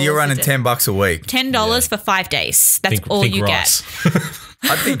 $2. So you're running $10 a week. $10 for 5 days. That's all you rice. get.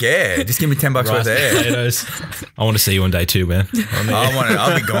 I think air. Just give me $10 worth of air. Potatoes. I want to see you on day 2, man.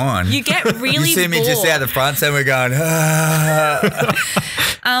 I'll be gone. You get really You see me bored. just out the front, so we're going.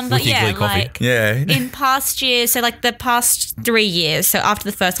 But yeah, like in past years, so like the past 3 years, so after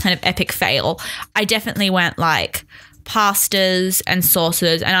the first kind of epic fail, I definitely went like pastas and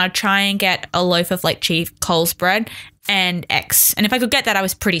sauces, and I'd try and get a loaf of like cheap Coles bread and eggs. And if I could get that, I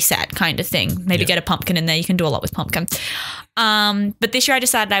was pretty set kind of thing. Maybe get a pumpkin in there. You can do a lot with pumpkin. But this year I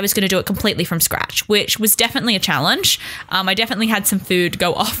decided I was going to do it completely from scratch, which was definitely a challenge. I definitely had some food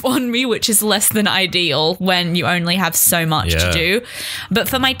go off on me, which is less than ideal when you only have so much to do. But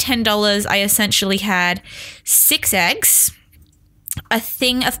for my $10, I essentially had 6 eggs, a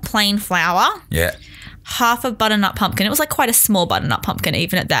thing of plain flour. Yeah. Half a butternut pumpkin. It was like quite a small butternut pumpkin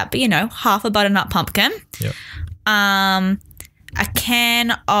even at that, but you know, half a butternut pumpkin. Yep. A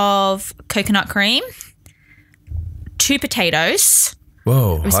can of coconut cream, 2 potatoes.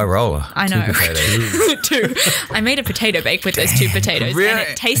 Whoa, high roller. I know. 2 potatoes. 2. I made a potato bake with those 2 potatoes really? and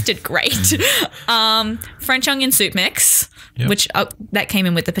it tasted great. French onion soup mix, which that came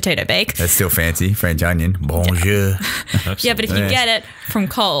in with the potato bake. That's still fancy. French onion. Bonjour. Yeah, but if you get it from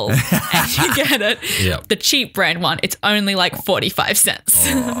Coles and you get it, the cheap brand one, it's only like 45 cents.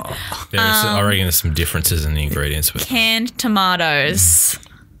 Oh. I reckon there's some differences in the ingredients. With canned tomatoes.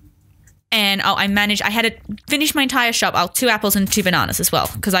 And I had to finish my entire shop. 2 apples and 2 bananas as well,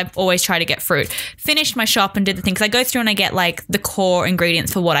 because I always try to get fruit. Finished my shop and did the thing. Because I go through and I get like the core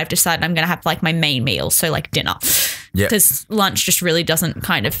ingredients for what I've decided I'm going to have for like my main meal. So like dinner. Yeah. Because lunch just really doesn't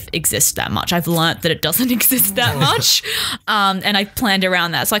kind of exist that much. I've learnt that it doesn't exist that much. And I planned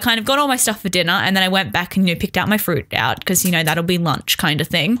around that. So I kind of got all my stuff for dinner and then I went back and, picked out my fruit out because, that'll be lunch kind of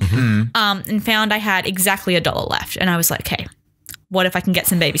thing. Mm-hmm. And found I had exactly $1 left. And I was like, okay, what if I can get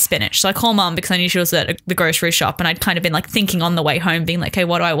some baby spinach? So I call Mum because I knew she was at the grocery shop and I'd kind of been like thinking on the way home, being like, okay,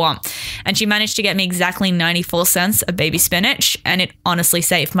 what do I want? And she managed to get me exactly 94 cents of baby spinach and it honestly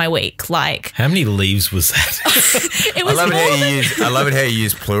saved my week. Like, how many leaves was that? It was I love it how you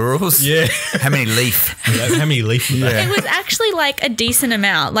use plurals. Yeah. How many leaf? How many leaf was that? It was actually like a decent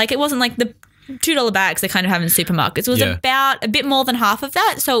amount. Like it wasn't like the $2 bags they kind of have in supermarkets. It was about a bit more than half of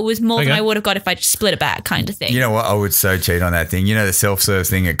that. So it was more than I would have got if I just split a bag kind of thing. You know what? I would so cheat on that thing. You know the self-serve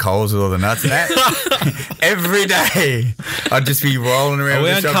thing at Coles with all the nuts and that? Every day I'd just be rolling around. Are we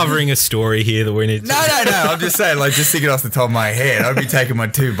uncovering a story here that we need to... No. I'm just saying, like, just thinking off the top of my head, I'd be taking my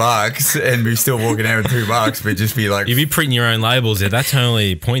 $2 and be still walking out with $2, but just be like... You'd be printing your own labels there. That's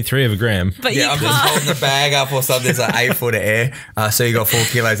only 0.3 of a gram. But I'm just holding the bag up or something. There's like 8 foot of air. So you got 4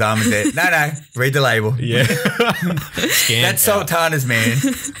 kilos almonds there. No. Read the label. Yeah. That's sultanas, man.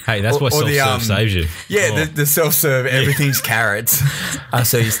 Hey, that's what self-serve saves you. Yeah, the self-serve, everything's carrots.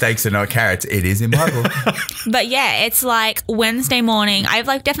 So your steaks are not carrots. It is in my book. But yeah, it's like Wednesday morning. I've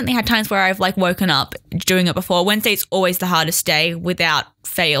like definitely had times where I've like woken up doing it before. Wednesday's always the hardest day without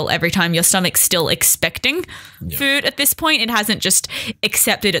fail. Every time your stomach's still expecting food at this point, it hasn't just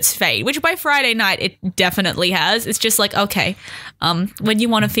accepted its fate, which by Friday night it definitely has. It's just like, okay, when you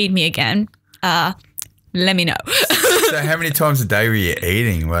want to feed me again, let me know. So how many times a day were you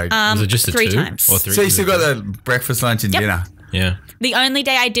eating? Like, was it just 3 2? times. Or 3? So you still got the breakfast, lunch and dinner? Yeah. The only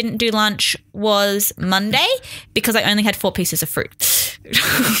day I didn't do lunch was Monday because I only had 4 pieces of fruit.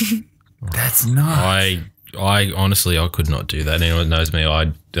 That's nice. I honestly, I could not do that. Anyone that knows me,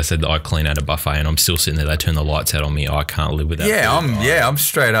 I said that I clean out a buffet and I'm still sitting there. They turn the lights out on me. I can't live with that. Yeah, I'm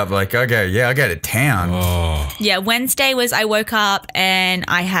straight up like, I go to town. Oh. Yeah, Wednesday was I woke up and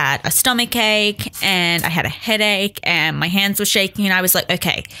I had a stomach ache and I had a headache and my hands were shaking and I was like,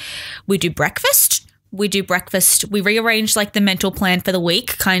 okay, we do breakfast. We rearrange like the mental plan for the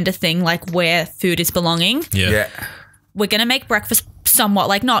week kind of thing, like where food is belonging. Yeah. We're going to make breakfast somewhat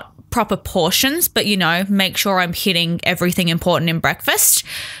like not proper portions, but make sure I'm hitting everything important in breakfast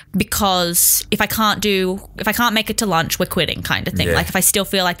because if I can't make it to lunch, we're quitting kind of thing. Yeah. Like if I still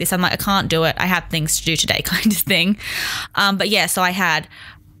feel like this, I'm like, I can't do it. I have things to do today kind of thing. But yeah, so I had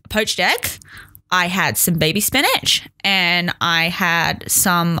a poached egg. I had some baby spinach and I had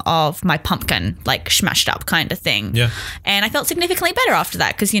some of my pumpkin like smashed up kind of thing. Yeah. And I felt significantly better after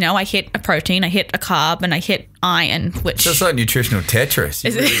that because, I hit a protein, I hit a carb and I hit iron, which... So it's like nutritional Tetris.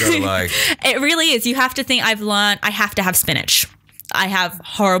 You really got like... It really is. You have to think, I've learned I have to have spinach. I have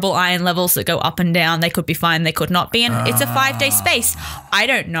horrible iron levels that go up and down. They could be fine, they could not be. And it's a 5-day space. I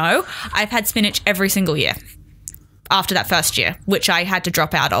don't know. I've had spinach every single year. After that first year, which I had to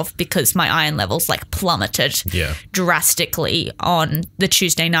drop out of because my iron levels like plummeted drastically on the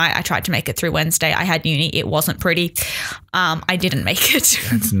Tuesday night. I tried to make it through Wednesday. I had uni. It wasn't pretty. I didn't make it.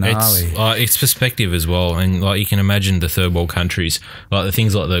 That's gnarly. It's perspective as well. And like you can imagine the third world countries, like the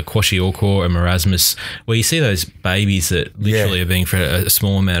things like the kwashiorkor and marasmus, where you see those babies that literally are being fed a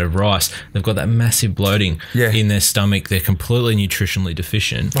small amount of rice. They've got that massive bloating in their stomach. They're completely nutritionally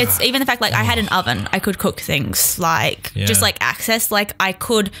deficient. It's even the fact like I had an oven. I could cook things like like just like access. Like I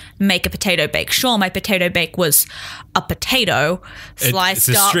could make a potato bake. Sure, my potato bake was a potato sliced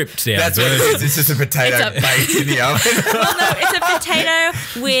it's a up. stripped down That's what it version. is. It's just a potato baked in the oven. Well, no, it's a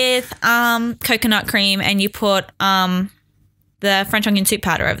potato with coconut cream, and you put the French onion soup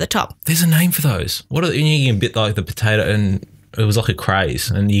powder over the top. There's a name for those. What are you can bit like the potato, and it was like a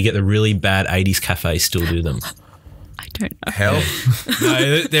craze, and you get the really bad 80s cafes still do them. I don't know. Hell.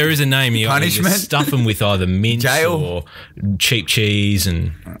 No, there is a name. You Punishment? stuff them with either mint Jail? or cheap cheese,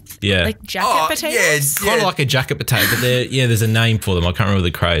 and Like jacket potatoes? kind of like a jacket potato. But there's a name for them. I can't remember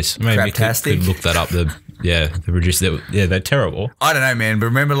the craze. Maybe you could look that up. The producer. They're terrible. I don't know, man. But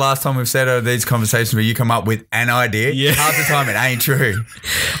remember last time we've said these conversations where you come up with an idea? Yeah. Half the time it ain't true.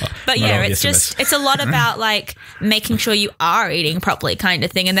 But yeah, it's a lot about like making sure you are eating properly kind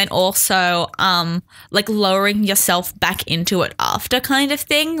of thing. And then also like lowering yourself back into it after kind of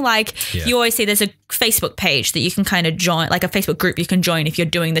thing. Like you always see there's a Facebook page that you can kind of join, like a Facebook group you can join if you're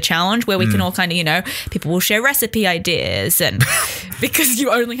doing the challenge, where we can all kind of, people will share recipe ideas, and because you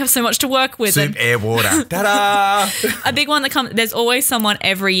only have so much to work with. Soup, air, water. Ta-da! A big one that comes, there's always someone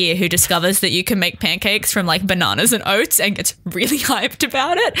every year who discovers that you can make pancakes from like bananas and oats and gets really hyped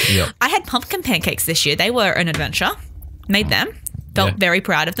about it. Yep. I had pumpkin pancakes this year. They were an adventure. Made them. Felt very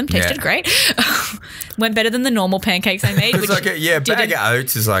proud of them. Tasted great. Went better than the normal pancakes I made. It's like bag of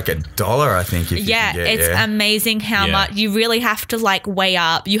oats is like $1, I think. If you can get, it's amazing how much you really have to like weigh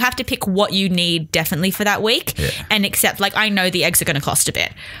up. You have to pick what you need definitely for that week, and accept. Like I know the eggs are going to cost a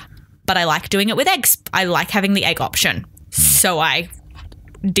bit, but I like doing it with eggs. I like having the egg option, so I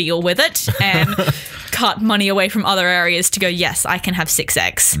deal with it and cut money away from other areas to go, yes, I can have 6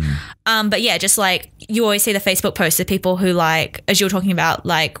 eggs. But yeah, just like you always see the Facebook posts of people who like, as you were talking about,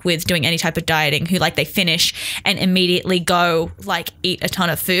 like with doing any type of dieting, who like they finish and immediately go like eat a ton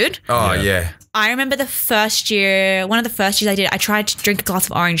of food. Oh, yeah. I remember one of the first years I did, I tried to drink a glass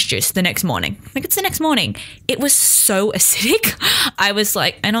of orange juice the next morning. Like it's the next morning. It was so acidic. I was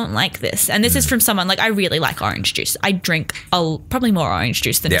like, I don't like this. And this is from someone, like I really like orange juice. I drink probably more orange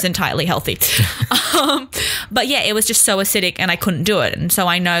juice than is entirely healthy. But yeah, it was just so acidic and I couldn't do it. And so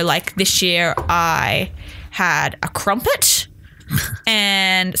I know like this year I had a crumpet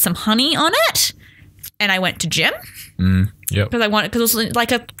and some honey on it, and I went to gym. Yep. Because it was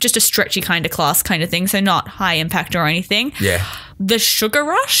like just a stretchy kind of class kind of thing, so not high impact or anything. Yeah. The sugar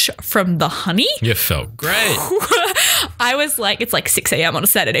rush from the honey. You felt great. I was like, it's like 6 a.m. on a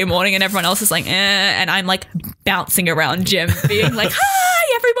Saturday morning, and everyone else is like, and I'm like bouncing around gym, being like,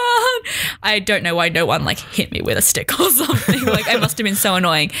 hi everyone. I don't know why no one like hit me with a stick or something. Like I must have been so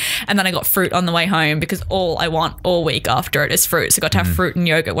annoying. And then I got fruit on the way home, because all I want all week after it is fruit. So I got to have fruit and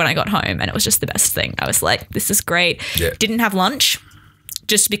yogurt when I got home, and it was just the best thing. I was like, this is great. Yeah. Didn't have lunch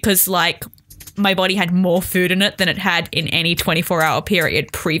just because like my body had more food in it than it had in any 24-hour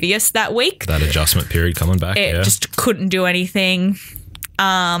period previous that week. That adjustment period coming back. It just couldn't do anything.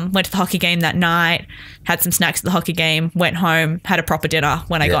 Went to the hockey game that night, had some snacks at the hockey game, went home, had a proper dinner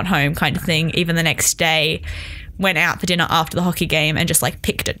when I got home kind of thing. Even the next day, went out for dinner after the hockey game and just like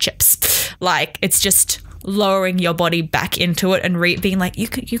picked at chips. Like it's just lowering your body back into it and being like, you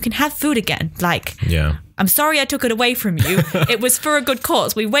can have food again. Like, I'm sorry I took it away from you. It was for a good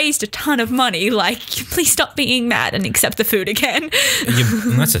cause. We waste a ton of money. Like, please stop being mad and accept the food again.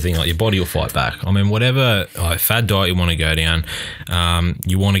 And that's the thing, like your body will fight back. I mean, whatever fad diet you want to go down,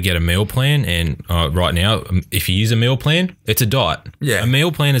 you want to get a meal plan. And right now, if you use a meal plan, it's a diet. Yeah. A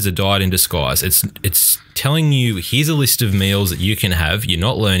meal plan is a diet in disguise. It's telling you, here's a list of meals that you can have. You're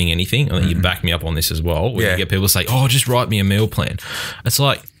not learning anything. I think you back me up on this as well. Where you get people say, oh, just write me a meal plan. It's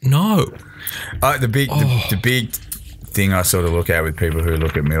like, no. The big thing I sort of look at with people who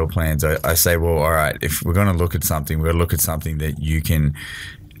look at meal plans, I say, well, all right, if we're going to look at something, we're going to look at something that you can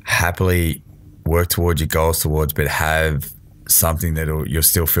happily work towards your goals towards, but have something that you'll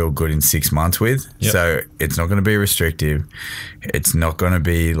still feel good in 6 months with. Yep. So it's not going to be restrictive. It's not going to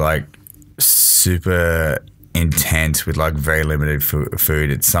be like super intense with like very limited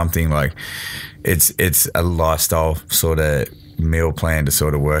food. It's something like it's a lifestyle sort of meal plan to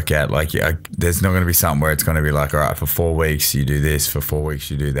sort of work out. Like there's not going to be something where it's going to be like, all right, for 4 weeks you do this, for 4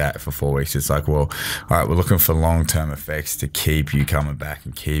 weeks you do that, for 4 weeks it's like, well, all right, we're looking for long-term effects to keep you coming back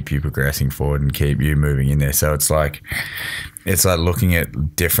and keep you progressing forward and keep you moving in there. So it's like looking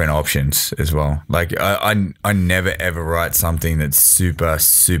at different options as well. Like I never ever write something that's super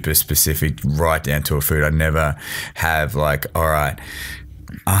specific right down to a food. I never have like, all right,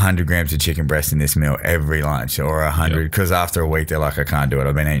 100 grams of chicken breast in this meal every lunch, or 100, because after a week they're like, I can't do it.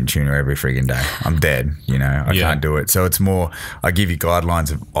 I've been eating tuna every freaking day. I'm dead, I can't do it. So it's more, I give you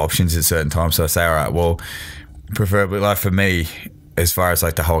guidelines of options at certain times. So I say, all right, well, preferably, like for me, as far as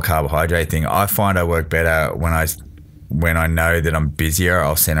like the whole carbohydrate thing, I find I work better when I know that I'm busier.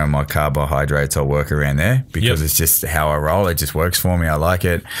 I'll center my carbohydrates. I'll work around there because it's just how I roll. It just works for me. I like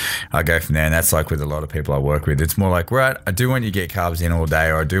it. I go from there, and that's like with a lot of people I work with. It's more like, right, I do want you to get carbs in all day,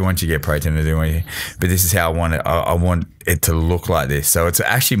 or I do want you to get protein, but this is how I want it. I want it to look like this. So it's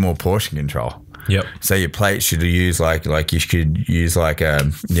actually more portion control. Yep. So your plate should use like you could use like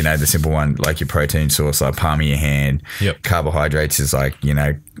the simple one, like your protein source, like palm of your hand. Yep. Carbohydrates is like,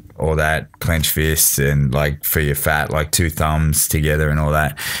 all that, clenched fists, and like for your fat, like 2 thumbs together and all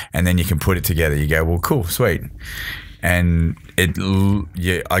that. And then you can put it together. You go, well, cool, sweet. And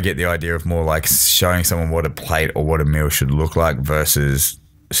I get the idea of more like showing someone what a plate or what a meal should look like versus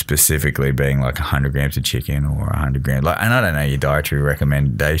specifically being like 100 grams of chicken or 100 grams. Like, and I don't know your dietary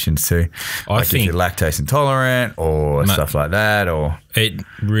recommendations too. I think if you're lactose intolerant or stuff like that, or it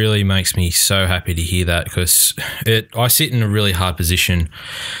really makes me so happy to hear that, because I sit in a really hard position.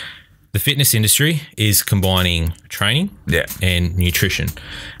 The fitness industry is combining training and nutrition.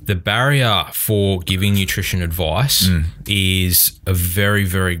 The barrier for giving nutrition advice is a very,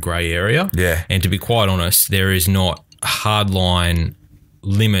 very grey area. Yeah. And to be quite honest, there is not hardline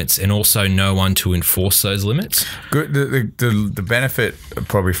limits, and also no one to enforce those limits. Good. The benefit,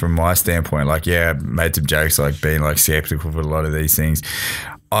 probably from my standpoint, like, I made some jokes like being like skeptical for a lot of these things.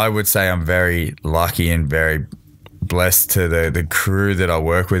 I would say I'm very lucky and very blessed to the crew that I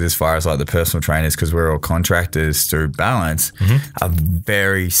work with, as far as like the personal trainers, because we're all contractors through Balance, are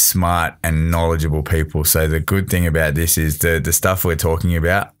very smart and knowledgeable people. So the good thing about this is the stuff we're talking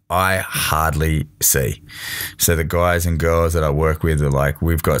about, I hardly see. So the guys and girls that I work with are like,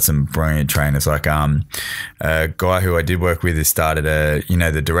 we've got some brilliant trainers. Like a guy who I did work with has started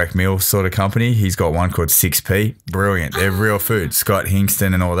the direct meal sort of company. He's got one called 6P. Brilliant. They're real food. Scott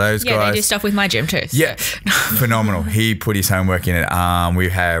Hingston and all those guys. Yeah, they do stuff with my gym too. So. Yeah, phenomenal. He put his homework in it. We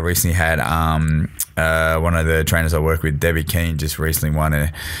recently had one of the trainers I work with, Debbie Keane, just recently won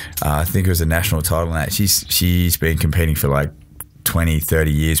I think it was a national title in that. She's been competing for like 20,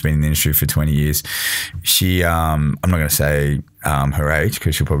 30 years, been in the industry for 20 years. She, I'm not going to say her age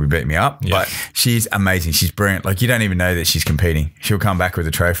because she'll probably beat me up, but she's amazing. She's brilliant. Like, you don't even know that she's competing. She'll come back with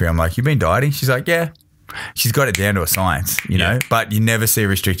a trophy. I'm like, you've been dieting? She's like, yeah. She's got it down to a science, you know, but you never see her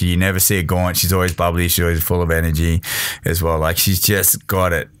restricted. You never see her gaunt. She's always bubbly. She's always full of energy as well. Like, she's just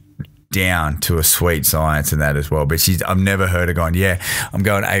got it down to a sweet science and that as well. But I've never heard her going, I'm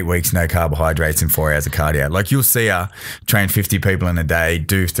going 8 weeks, no carbohydrates and 4 hours of cardio. Like, you'll see her train 50 people in a day,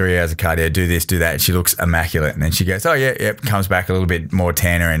 do 3 hours of cardio, do this, do that. And she looks immaculate. And then she goes, comes back a little bit more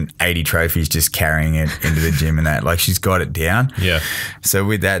tanner and 80 trophies, just carrying it into the gym and that. Like, she's got it down. Yeah. So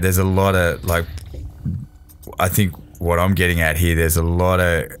with that, there's a lot of, like, I think what I'm getting at here, there's a lot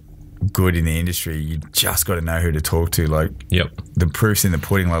of good in the industry. You just got to know who to talk to. Like, the proof's in the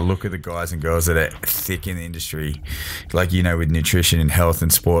pudding. Like, look at the guys and girls that are thick in the industry, like, with nutrition and health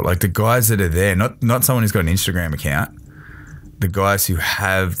and sport. Like, the guys that are there, not someone who's got an Instagram account, the guys who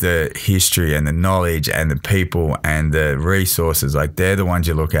have the history and the knowledge and the people and the resources. Like, they're the ones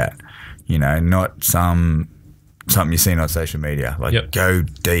you look at, not something you've seen on social media. Like, go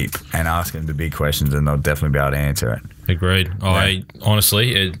deep and ask them the big questions, and they'll definitely be able to answer it. Agreed. I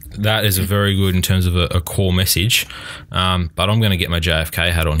honestly, that is a very good in terms of a core message. But I'm going to get my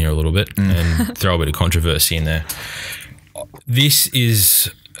JFK hat on here a little bit and throw a bit of controversy in there. This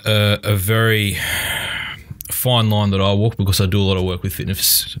is a very fine line that I walk, because I do a lot of work with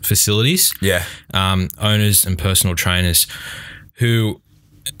fitness facilities. Yeah. Owners and personal trainers who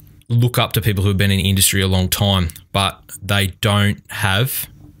look up to people who have been in the industry a long time, but they don't have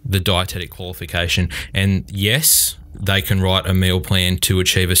the dietetic qualification. And yes, they can write a meal plan to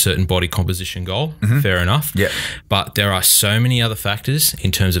achieve a certain body composition goal. Fair enough. Yeah. But there are so many other factors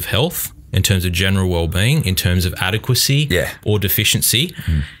in terms of health, in terms of general well-being, in terms of adequacy or deficiency,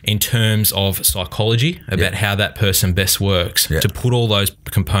 in terms of psychology, about how that person best works, to put all those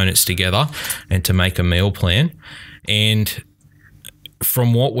components together and to make a meal plan. And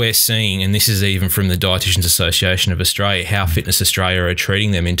from what we're seeing, and this is even from the Dietitians Association of Australia, how Fitness Australia are treating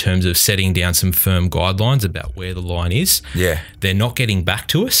them in terms of setting down some firm guidelines about where the line is. Yeah. They're not getting back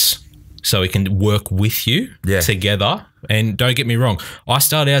to us so we can work with you together. And don't get me wrong, I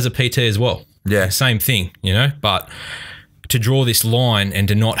started as a PT as well. Yeah. Same thing, but to draw this line and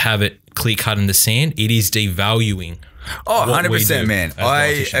to not have it clear cut in the sand, it is devaluing. Oh, 100%, man.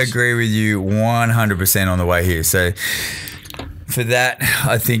 I agree with you 100% on the way here. So for that,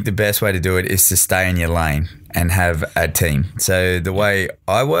 I think the best way to do it is to stay in your lane and have a team. So the way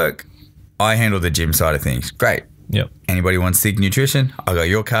I work, I handle the gym side of things. Great. Yep. Anybody wants thick nutrition? I got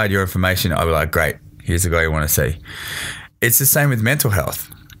your card, your information. I'll be like, great. Here's the guy you want to see. It's the same with mental health.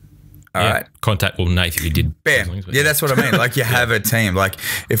 All right. Contact. Well, Nathan, we did. Bam. Yeah, that's what I mean. Like you have a team. Like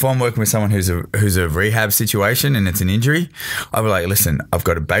if I'm working with someone who's a rehab situation and it's an injury, I'll be like, listen, I've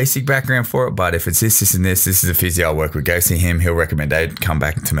got a basic background for it, but if it's this, and this is a physio I'll work with. Go see him. He'll recommend it. Come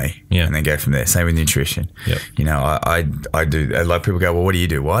back to me. Yeah. And then go from there. Same with nutrition. Yep. You know, I do. Like people go, well, what do you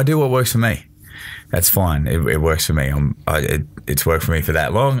do? Well, I do what works for me. That's fine. It works for me. It's worked for me for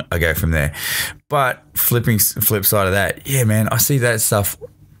that long. I go from there. But flip side of that, yeah, man, I see that stuff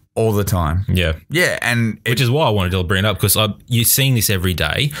all the time. Yeah. Yeah. And which is why I wanted to bring it up, because you're seeing this every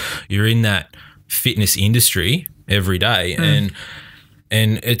day. You're in that fitness industry every day.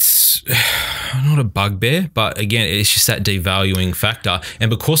 And it's not a bugbear, but again, it's just that devaluing factor. And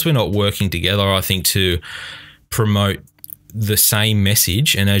because we're not working together, I think, to promote the same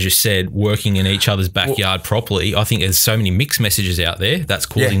message, and as you said, working in each other's backyard properly, I think there's so many mixed messages out there that's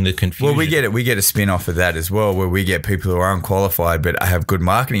causing the confusion. Well, we get it. We get a spin off of that as well, where we get people who are unqualified but have good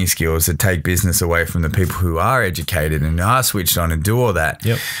marketing skills that take business away from the people who are educated and are switched on and do all that.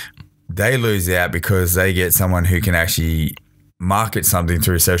 Yep. They lose out because they get someone who can actually market something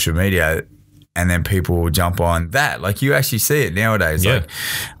through social media, and then people will jump on that. Like you actually see it nowadays. Yeah.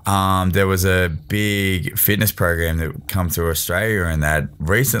 Like there was a big fitness program that come through Australia and that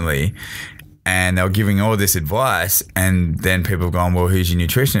recently, and they were giving all this advice, and then people have gone, well, who's your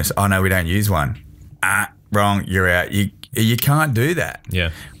nutritionist? Oh, no, we don't use one. Wrong, you're out. You can't do that.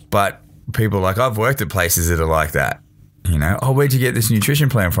 Yeah. But people, like, I've worked at places that are like that. You know, oh, where'd you get this nutrition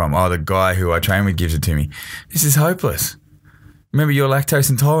plan from? Oh, the guy who I train with gives it to me. This is hopeless. Remember, you're lactose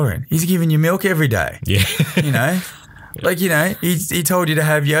intolerant. He's giving you milk every day. Yeah. You know? Like, you know, he told you to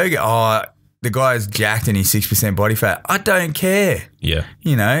have yoga. Oh, the guy's jacked and he's 6% body fat. I don't care. Yeah.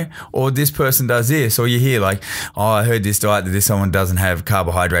 You know? Or this person does this. Or you hear like, oh, I heard this diet that this someone doesn't have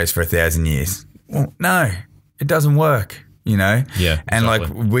carbohydrates for 1,000 years. Well, no, it doesn't work. You know? Yeah. And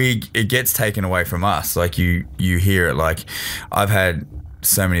exactly. like it gets taken away from us. Like you hear it. Like I've had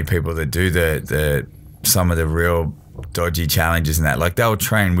so many people that do some of the real dodgy challenges and that, like they'll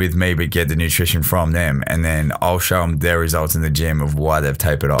train with me but get the nutrition from them, and then I'll show them their results in the gym of why they've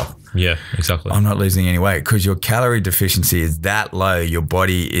tapered off. Yeah, exactly. I'm not losing any weight because your calorie deficiency is that low. Your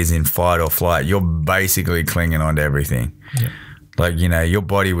body is in fight or flight. You're basically clinging on to everything. Yeah. Like, you know, your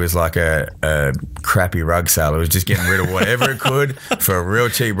body was like a crappy rug sale. It was just getting rid of whatever it could for a real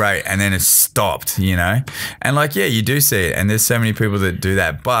cheap rate, and then it stopped, you know? And like, yeah, you do see it, and there's so many people that do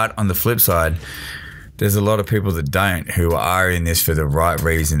that. But on the flip side, there's a lot of people that don't, who are in this for the right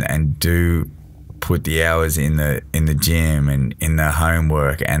reason and do put the hours in the gym and in the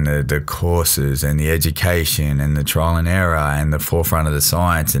homework and the courses and the education and the trial and error and the forefront of the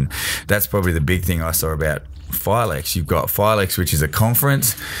science. And that's probably the big thing I saw about Filex. You've got Filex, which is a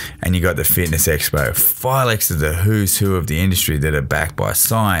conference, and you got the Fitness Expo. Filex is the who's who of the industry that are backed by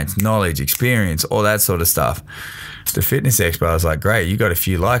science, knowledge, experience, all that sort of stuff. The Fitness Expo, I was like, great, you got a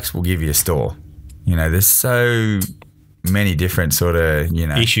few likes, we'll give you a store. You know, there's so many different sort of, you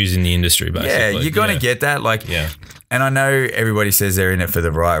know, issues in the industry, basically. Yeah, you're going to get that. Like, and I know everybody says they're in it for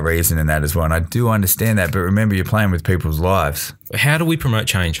the right reason and that as well. And I do understand that. But remember, you're playing with people's lives. How do we promote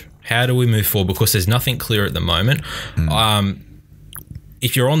change? How do we move forward? Because there's nothing clear at the moment.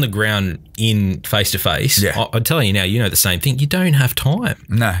 If you're on the ground in face-to-face, I'm telling you now, you know the same thing. You don't have time.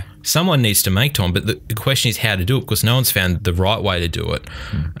 No. Someone needs to make time, but the question is how to do it, because no one's found the right way to do it.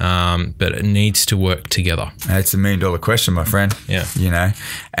 But it needs to work together. That's $1 million question, my friend. Yeah. You know,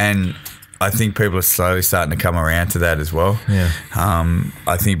 and I think people are slowly starting to come around to that as well. Yeah.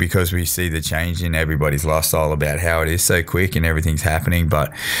 I think because we see the change in everybody's lifestyle about how it is so quick and everything's happening.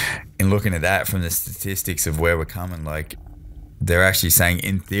 But in looking at that from the statistics of where we're coming, like they're actually saying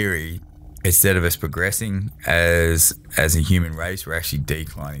in theory, instead of us progressing as a human race, we're actually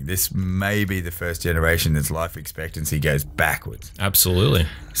declining. This may be the first generation that's life expectancy goes backwards. Absolutely.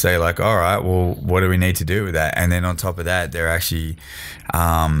 So you're like, all right, well, what do we need to do with that? And then on top of that, they're actually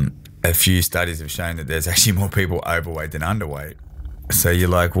a few studies have shown that there's actually more people overweight than underweight. So you're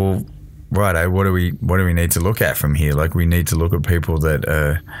like, well, righto, what do we need to look at from here? Like, we need to look at people that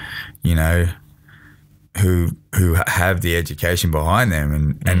are, you know, who have the education behind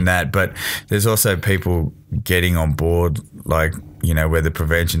them and that. But there's also people getting on board, like, you know, where the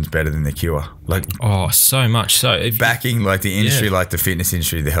prevention's better than the cure. Like, oh, so much so. Backing, like the industry, like the fitness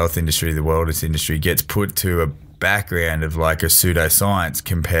industry, the health industry, the wellness industry gets put to a background of like a pseudoscience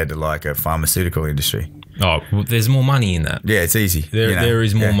compared to like a pharmaceutical industry. Oh, well, there's more money in that. Yeah, it's easy. There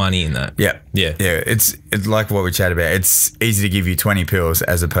is more money in that. Yeah. It's like what we chat about. It's easy to give you 20 pills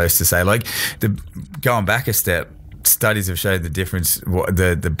as opposed to say, like, going back a step, studies have showed the difference,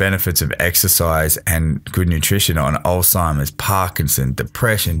 the benefits of exercise and good nutrition on Alzheimer's, Parkinson,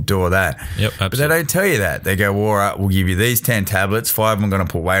 depression, do all that. Yep, absolutely. But they don't tell you that. They go, well, all right, we'll give you these 10 tablets. 5 of them are going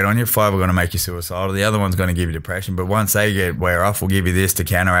to put weight on you. 5 are going to make you suicidal. The other one's going to give you depression. But once they wear off, we'll give you this to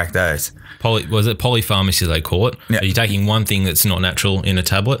counteract those. Was it polypharmacy they call it? Yeah. So you're taking one thing that's not natural in a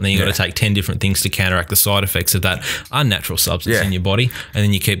tablet, and then you've got to take 10 different things to counteract the side effects of that unnatural substance in your body, and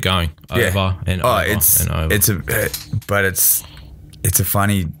then you keep going over and over and over. It's a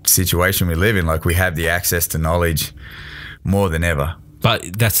funny situation we live in. Like, we have the access to knowledge more than ever.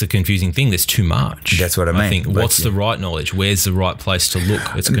 But that's the confusing thing. There's too much. That's what I mean. I think, what's the right knowledge? Where's the right place to look?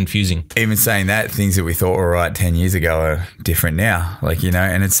 It's confusing. Even saying that, things that we thought were right 10 years ago are different now. Like,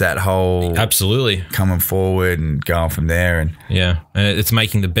 and it's that whole absolutely coming forward and going from there. And it's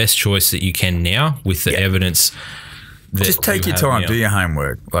making the best choice that you can now with the evidence. Just take your time, do your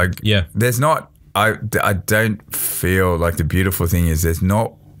homework. Like, there's not. I don't feel like the beautiful thing is there's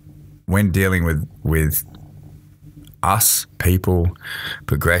not, when dealing with us, people,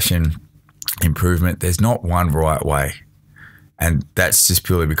 progression, improvement, there's not one right way. And that's just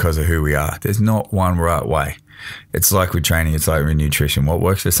purely because of who we are. There's not one right way. It's like with training, it's like with nutrition. What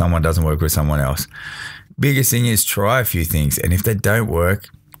works for someone doesn't work with someone else. Biggest thing is try a few things. And if they don't work,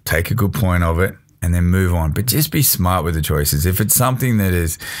 take a good point of it and then move on. But just be smart with the choices. If it's something that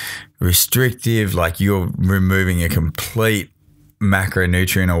is restrictive, like you're removing a complete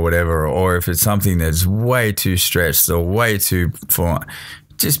macronutrient or whatever, or if it's something that's way too stretched or way too full,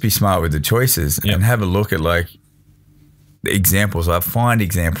 just be smart with the choices and have a look at like examples. I find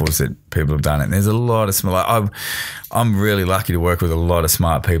examples that people have done it. And there's a lot of smart. I'm really lucky to work with a lot of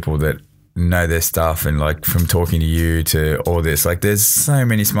smart people that know their stuff, and like from talking to you to all this, like there's so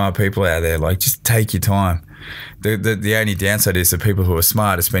many smart people out there. Like, just take your time. The only downside is the people who are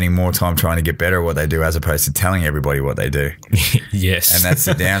smart are spending more time trying to get better at what they do as opposed to telling everybody what they do. Yes. And that's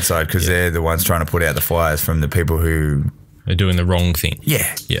the downside, because they're the ones trying to put out the fires from the people who are doing the wrong thing.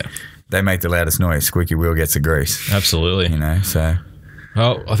 Yeah. Yeah. They make the loudest noise. Squeaky wheel gets the grease. Absolutely. So.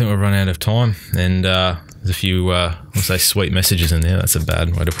 Well, I think we've run out of time, and there's a few, let's say, sweet messages in there. That's a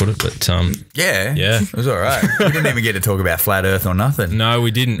bad way to put it, but yeah, it was all right. We didn't even get to talk about flat Earth or nothing. No,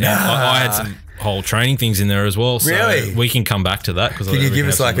 we didn't. Nah. I had some whole training things in there as well. So really? We can come back to that. Can you give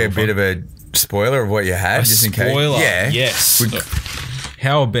us like a bit of a spoiler of what you had, just in case? Spoiler, yes.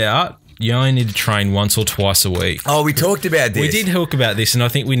 How about you only need to train once or twice a week? Oh, we talked about this. We did talk about this, and I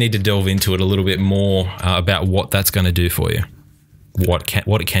think we need to delve into it a little bit more about what that's going to do for you. What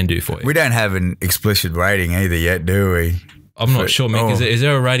it can do for you. We don't have an explicit rating either yet, do we? I'm not sure, Mick. Is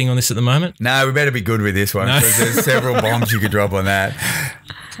there a rating on this at the moment? No, we better be good with this one, because there's several bombs you could drop on that,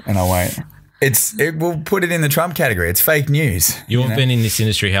 and I won't. We'll put it in the Trump category. It's fake news. You've been in this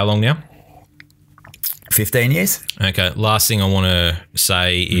industry how long now? 15 years. Okay. Last thing I want to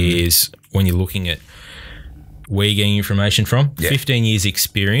say is, when you're looking at where you're getting information from, 15 years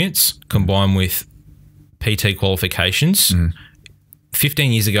experience combined with PT qualifications.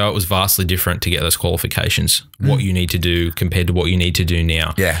 15 years ago, it was vastly different to get those qualifications, what you need to do compared to what you need to do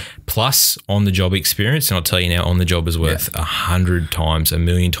now. Yeah. Plus on-the-job experience, and I'll tell you now, on-the-job is worth 100 times,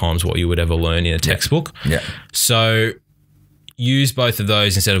 1,000,000 times what you would ever learn in a textbook. Yeah. So use both of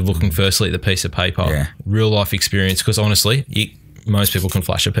those instead of looking firstly at the piece of paper. Yeah. Real-life experience, because honestly, most people can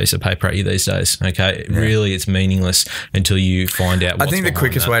flash a piece of paper at you these days, okay? Yeah. Really, it's meaningless until you find out what's I think the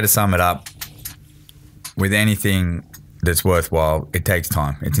quickest way to sum it up, with anything that's worthwhile, it takes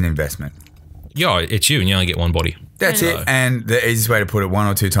time. It's an investment. Yeah, it's you, and you only get one body. That's it. And the easiest way to put it, 1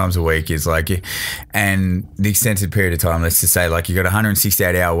 or 2 times a week, is like, and the extensive period of time, let's just say like you got a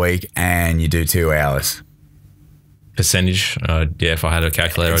 168-hour week and you do 2 hours. Percentage, if I had a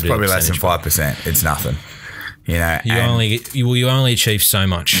calculator, it's probably less than 5%. It's nothing. You only achieve so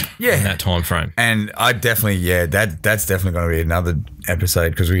much in that time frame. And I definitely, that's definitely going to be another episode,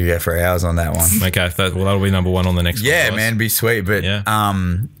 because we can go for hours on that one. Okay, that'll be number 1 on the next one. Yeah, man, be sweet. But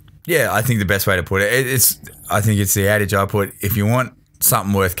I think the best way to put it, I think it's the adage I put: if you want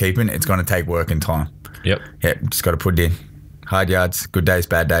something worth keeping, it's going to take work and time. Yep. Just got to put it in. Hard yards, good days,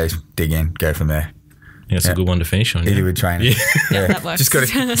 bad days, dig in, go from there. Yeah, it's a good one to finish on. Easy with training. Yeah, that works. Just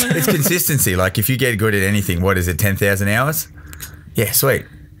it's consistency. Like, if you get good at anything, what is it, 10,000 hours? Yeah, sweet.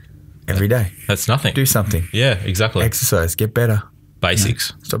 Every day. That's nothing. Do something. Yeah, exactly. Exercise, get better.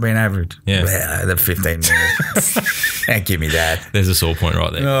 Basics. Stop being average. Yeah. The 15 minutes. Don't give me that. There's a sore point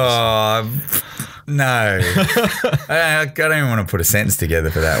right there. Oh, no. I don't even want to put a sentence together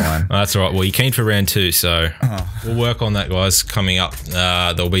for that one. That's all right. Well, you're keen for round 2, so we'll work on that, guys. Coming up,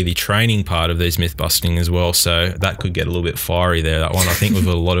 there'll be the training part of these myth busting as well, so that could get a little bit fiery there, that one. I think with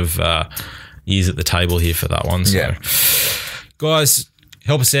a lot of years at the table here for that one. So, guys,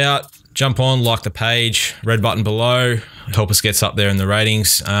 help us out. Jump on, like the page, red button below. Help us get up there in the ratings.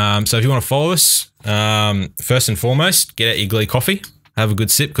 So if you want to follow us, first and foremost, get out your Glee coffee. Have a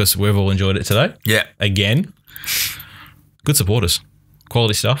good sip because we've all enjoyed it today. Yeah. Again. Good supporters.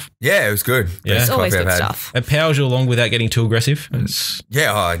 Quality stuff. Yeah, it was good. Yeah. It's always good stuff. It powers you along without getting too aggressive.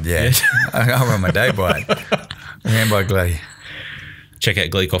 Yeah. I'll run my day by it. And by Glee. Check out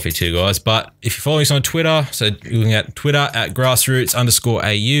Glee Coffee too, guys. But if you're following us on Twitter, so you're looking at Twitter at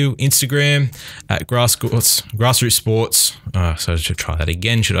Grassroots_AU, Instagram at Grassroots Sports. So I should try that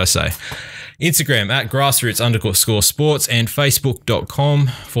again, should I say? Instagram at Grassroots_sports and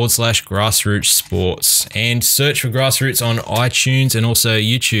Facebook.com/Grassroots Sports. And search for Grassroots on iTunes and also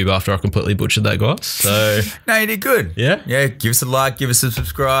YouTube after I completely butchered that, guys. So no, you did good. Yeah? Yeah, give us a like, give us a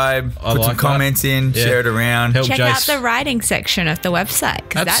subscribe, put like some comments in, share it around. Check out the writing section of the website.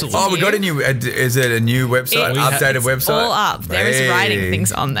 Absolutely. We got a new, is it a new website, updated website? All up. There is writing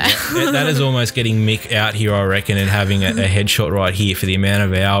things on there. That is almost getting Mick out here, I reckon, and having a headshot right here for the amount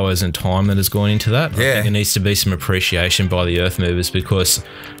of hours and time that has gone into that. Yeah. I think there needs to be some appreciation by the Earth Movers because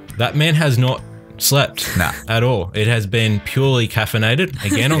that man has not slept at all. It has been purely caffeinated,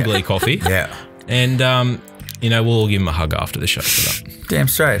 again on Glee Coffee. Yeah. And, we'll all give him a hug after the show for that. Damn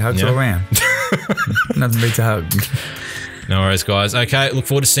straight. Hugs all around. Nothing beats a hug. No worries, guys. Okay, look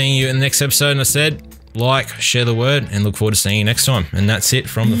forward to seeing you in the next episode. And I said, like, share the word, and look forward to seeing you next time. And that's it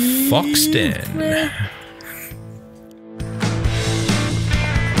from the Fox Den.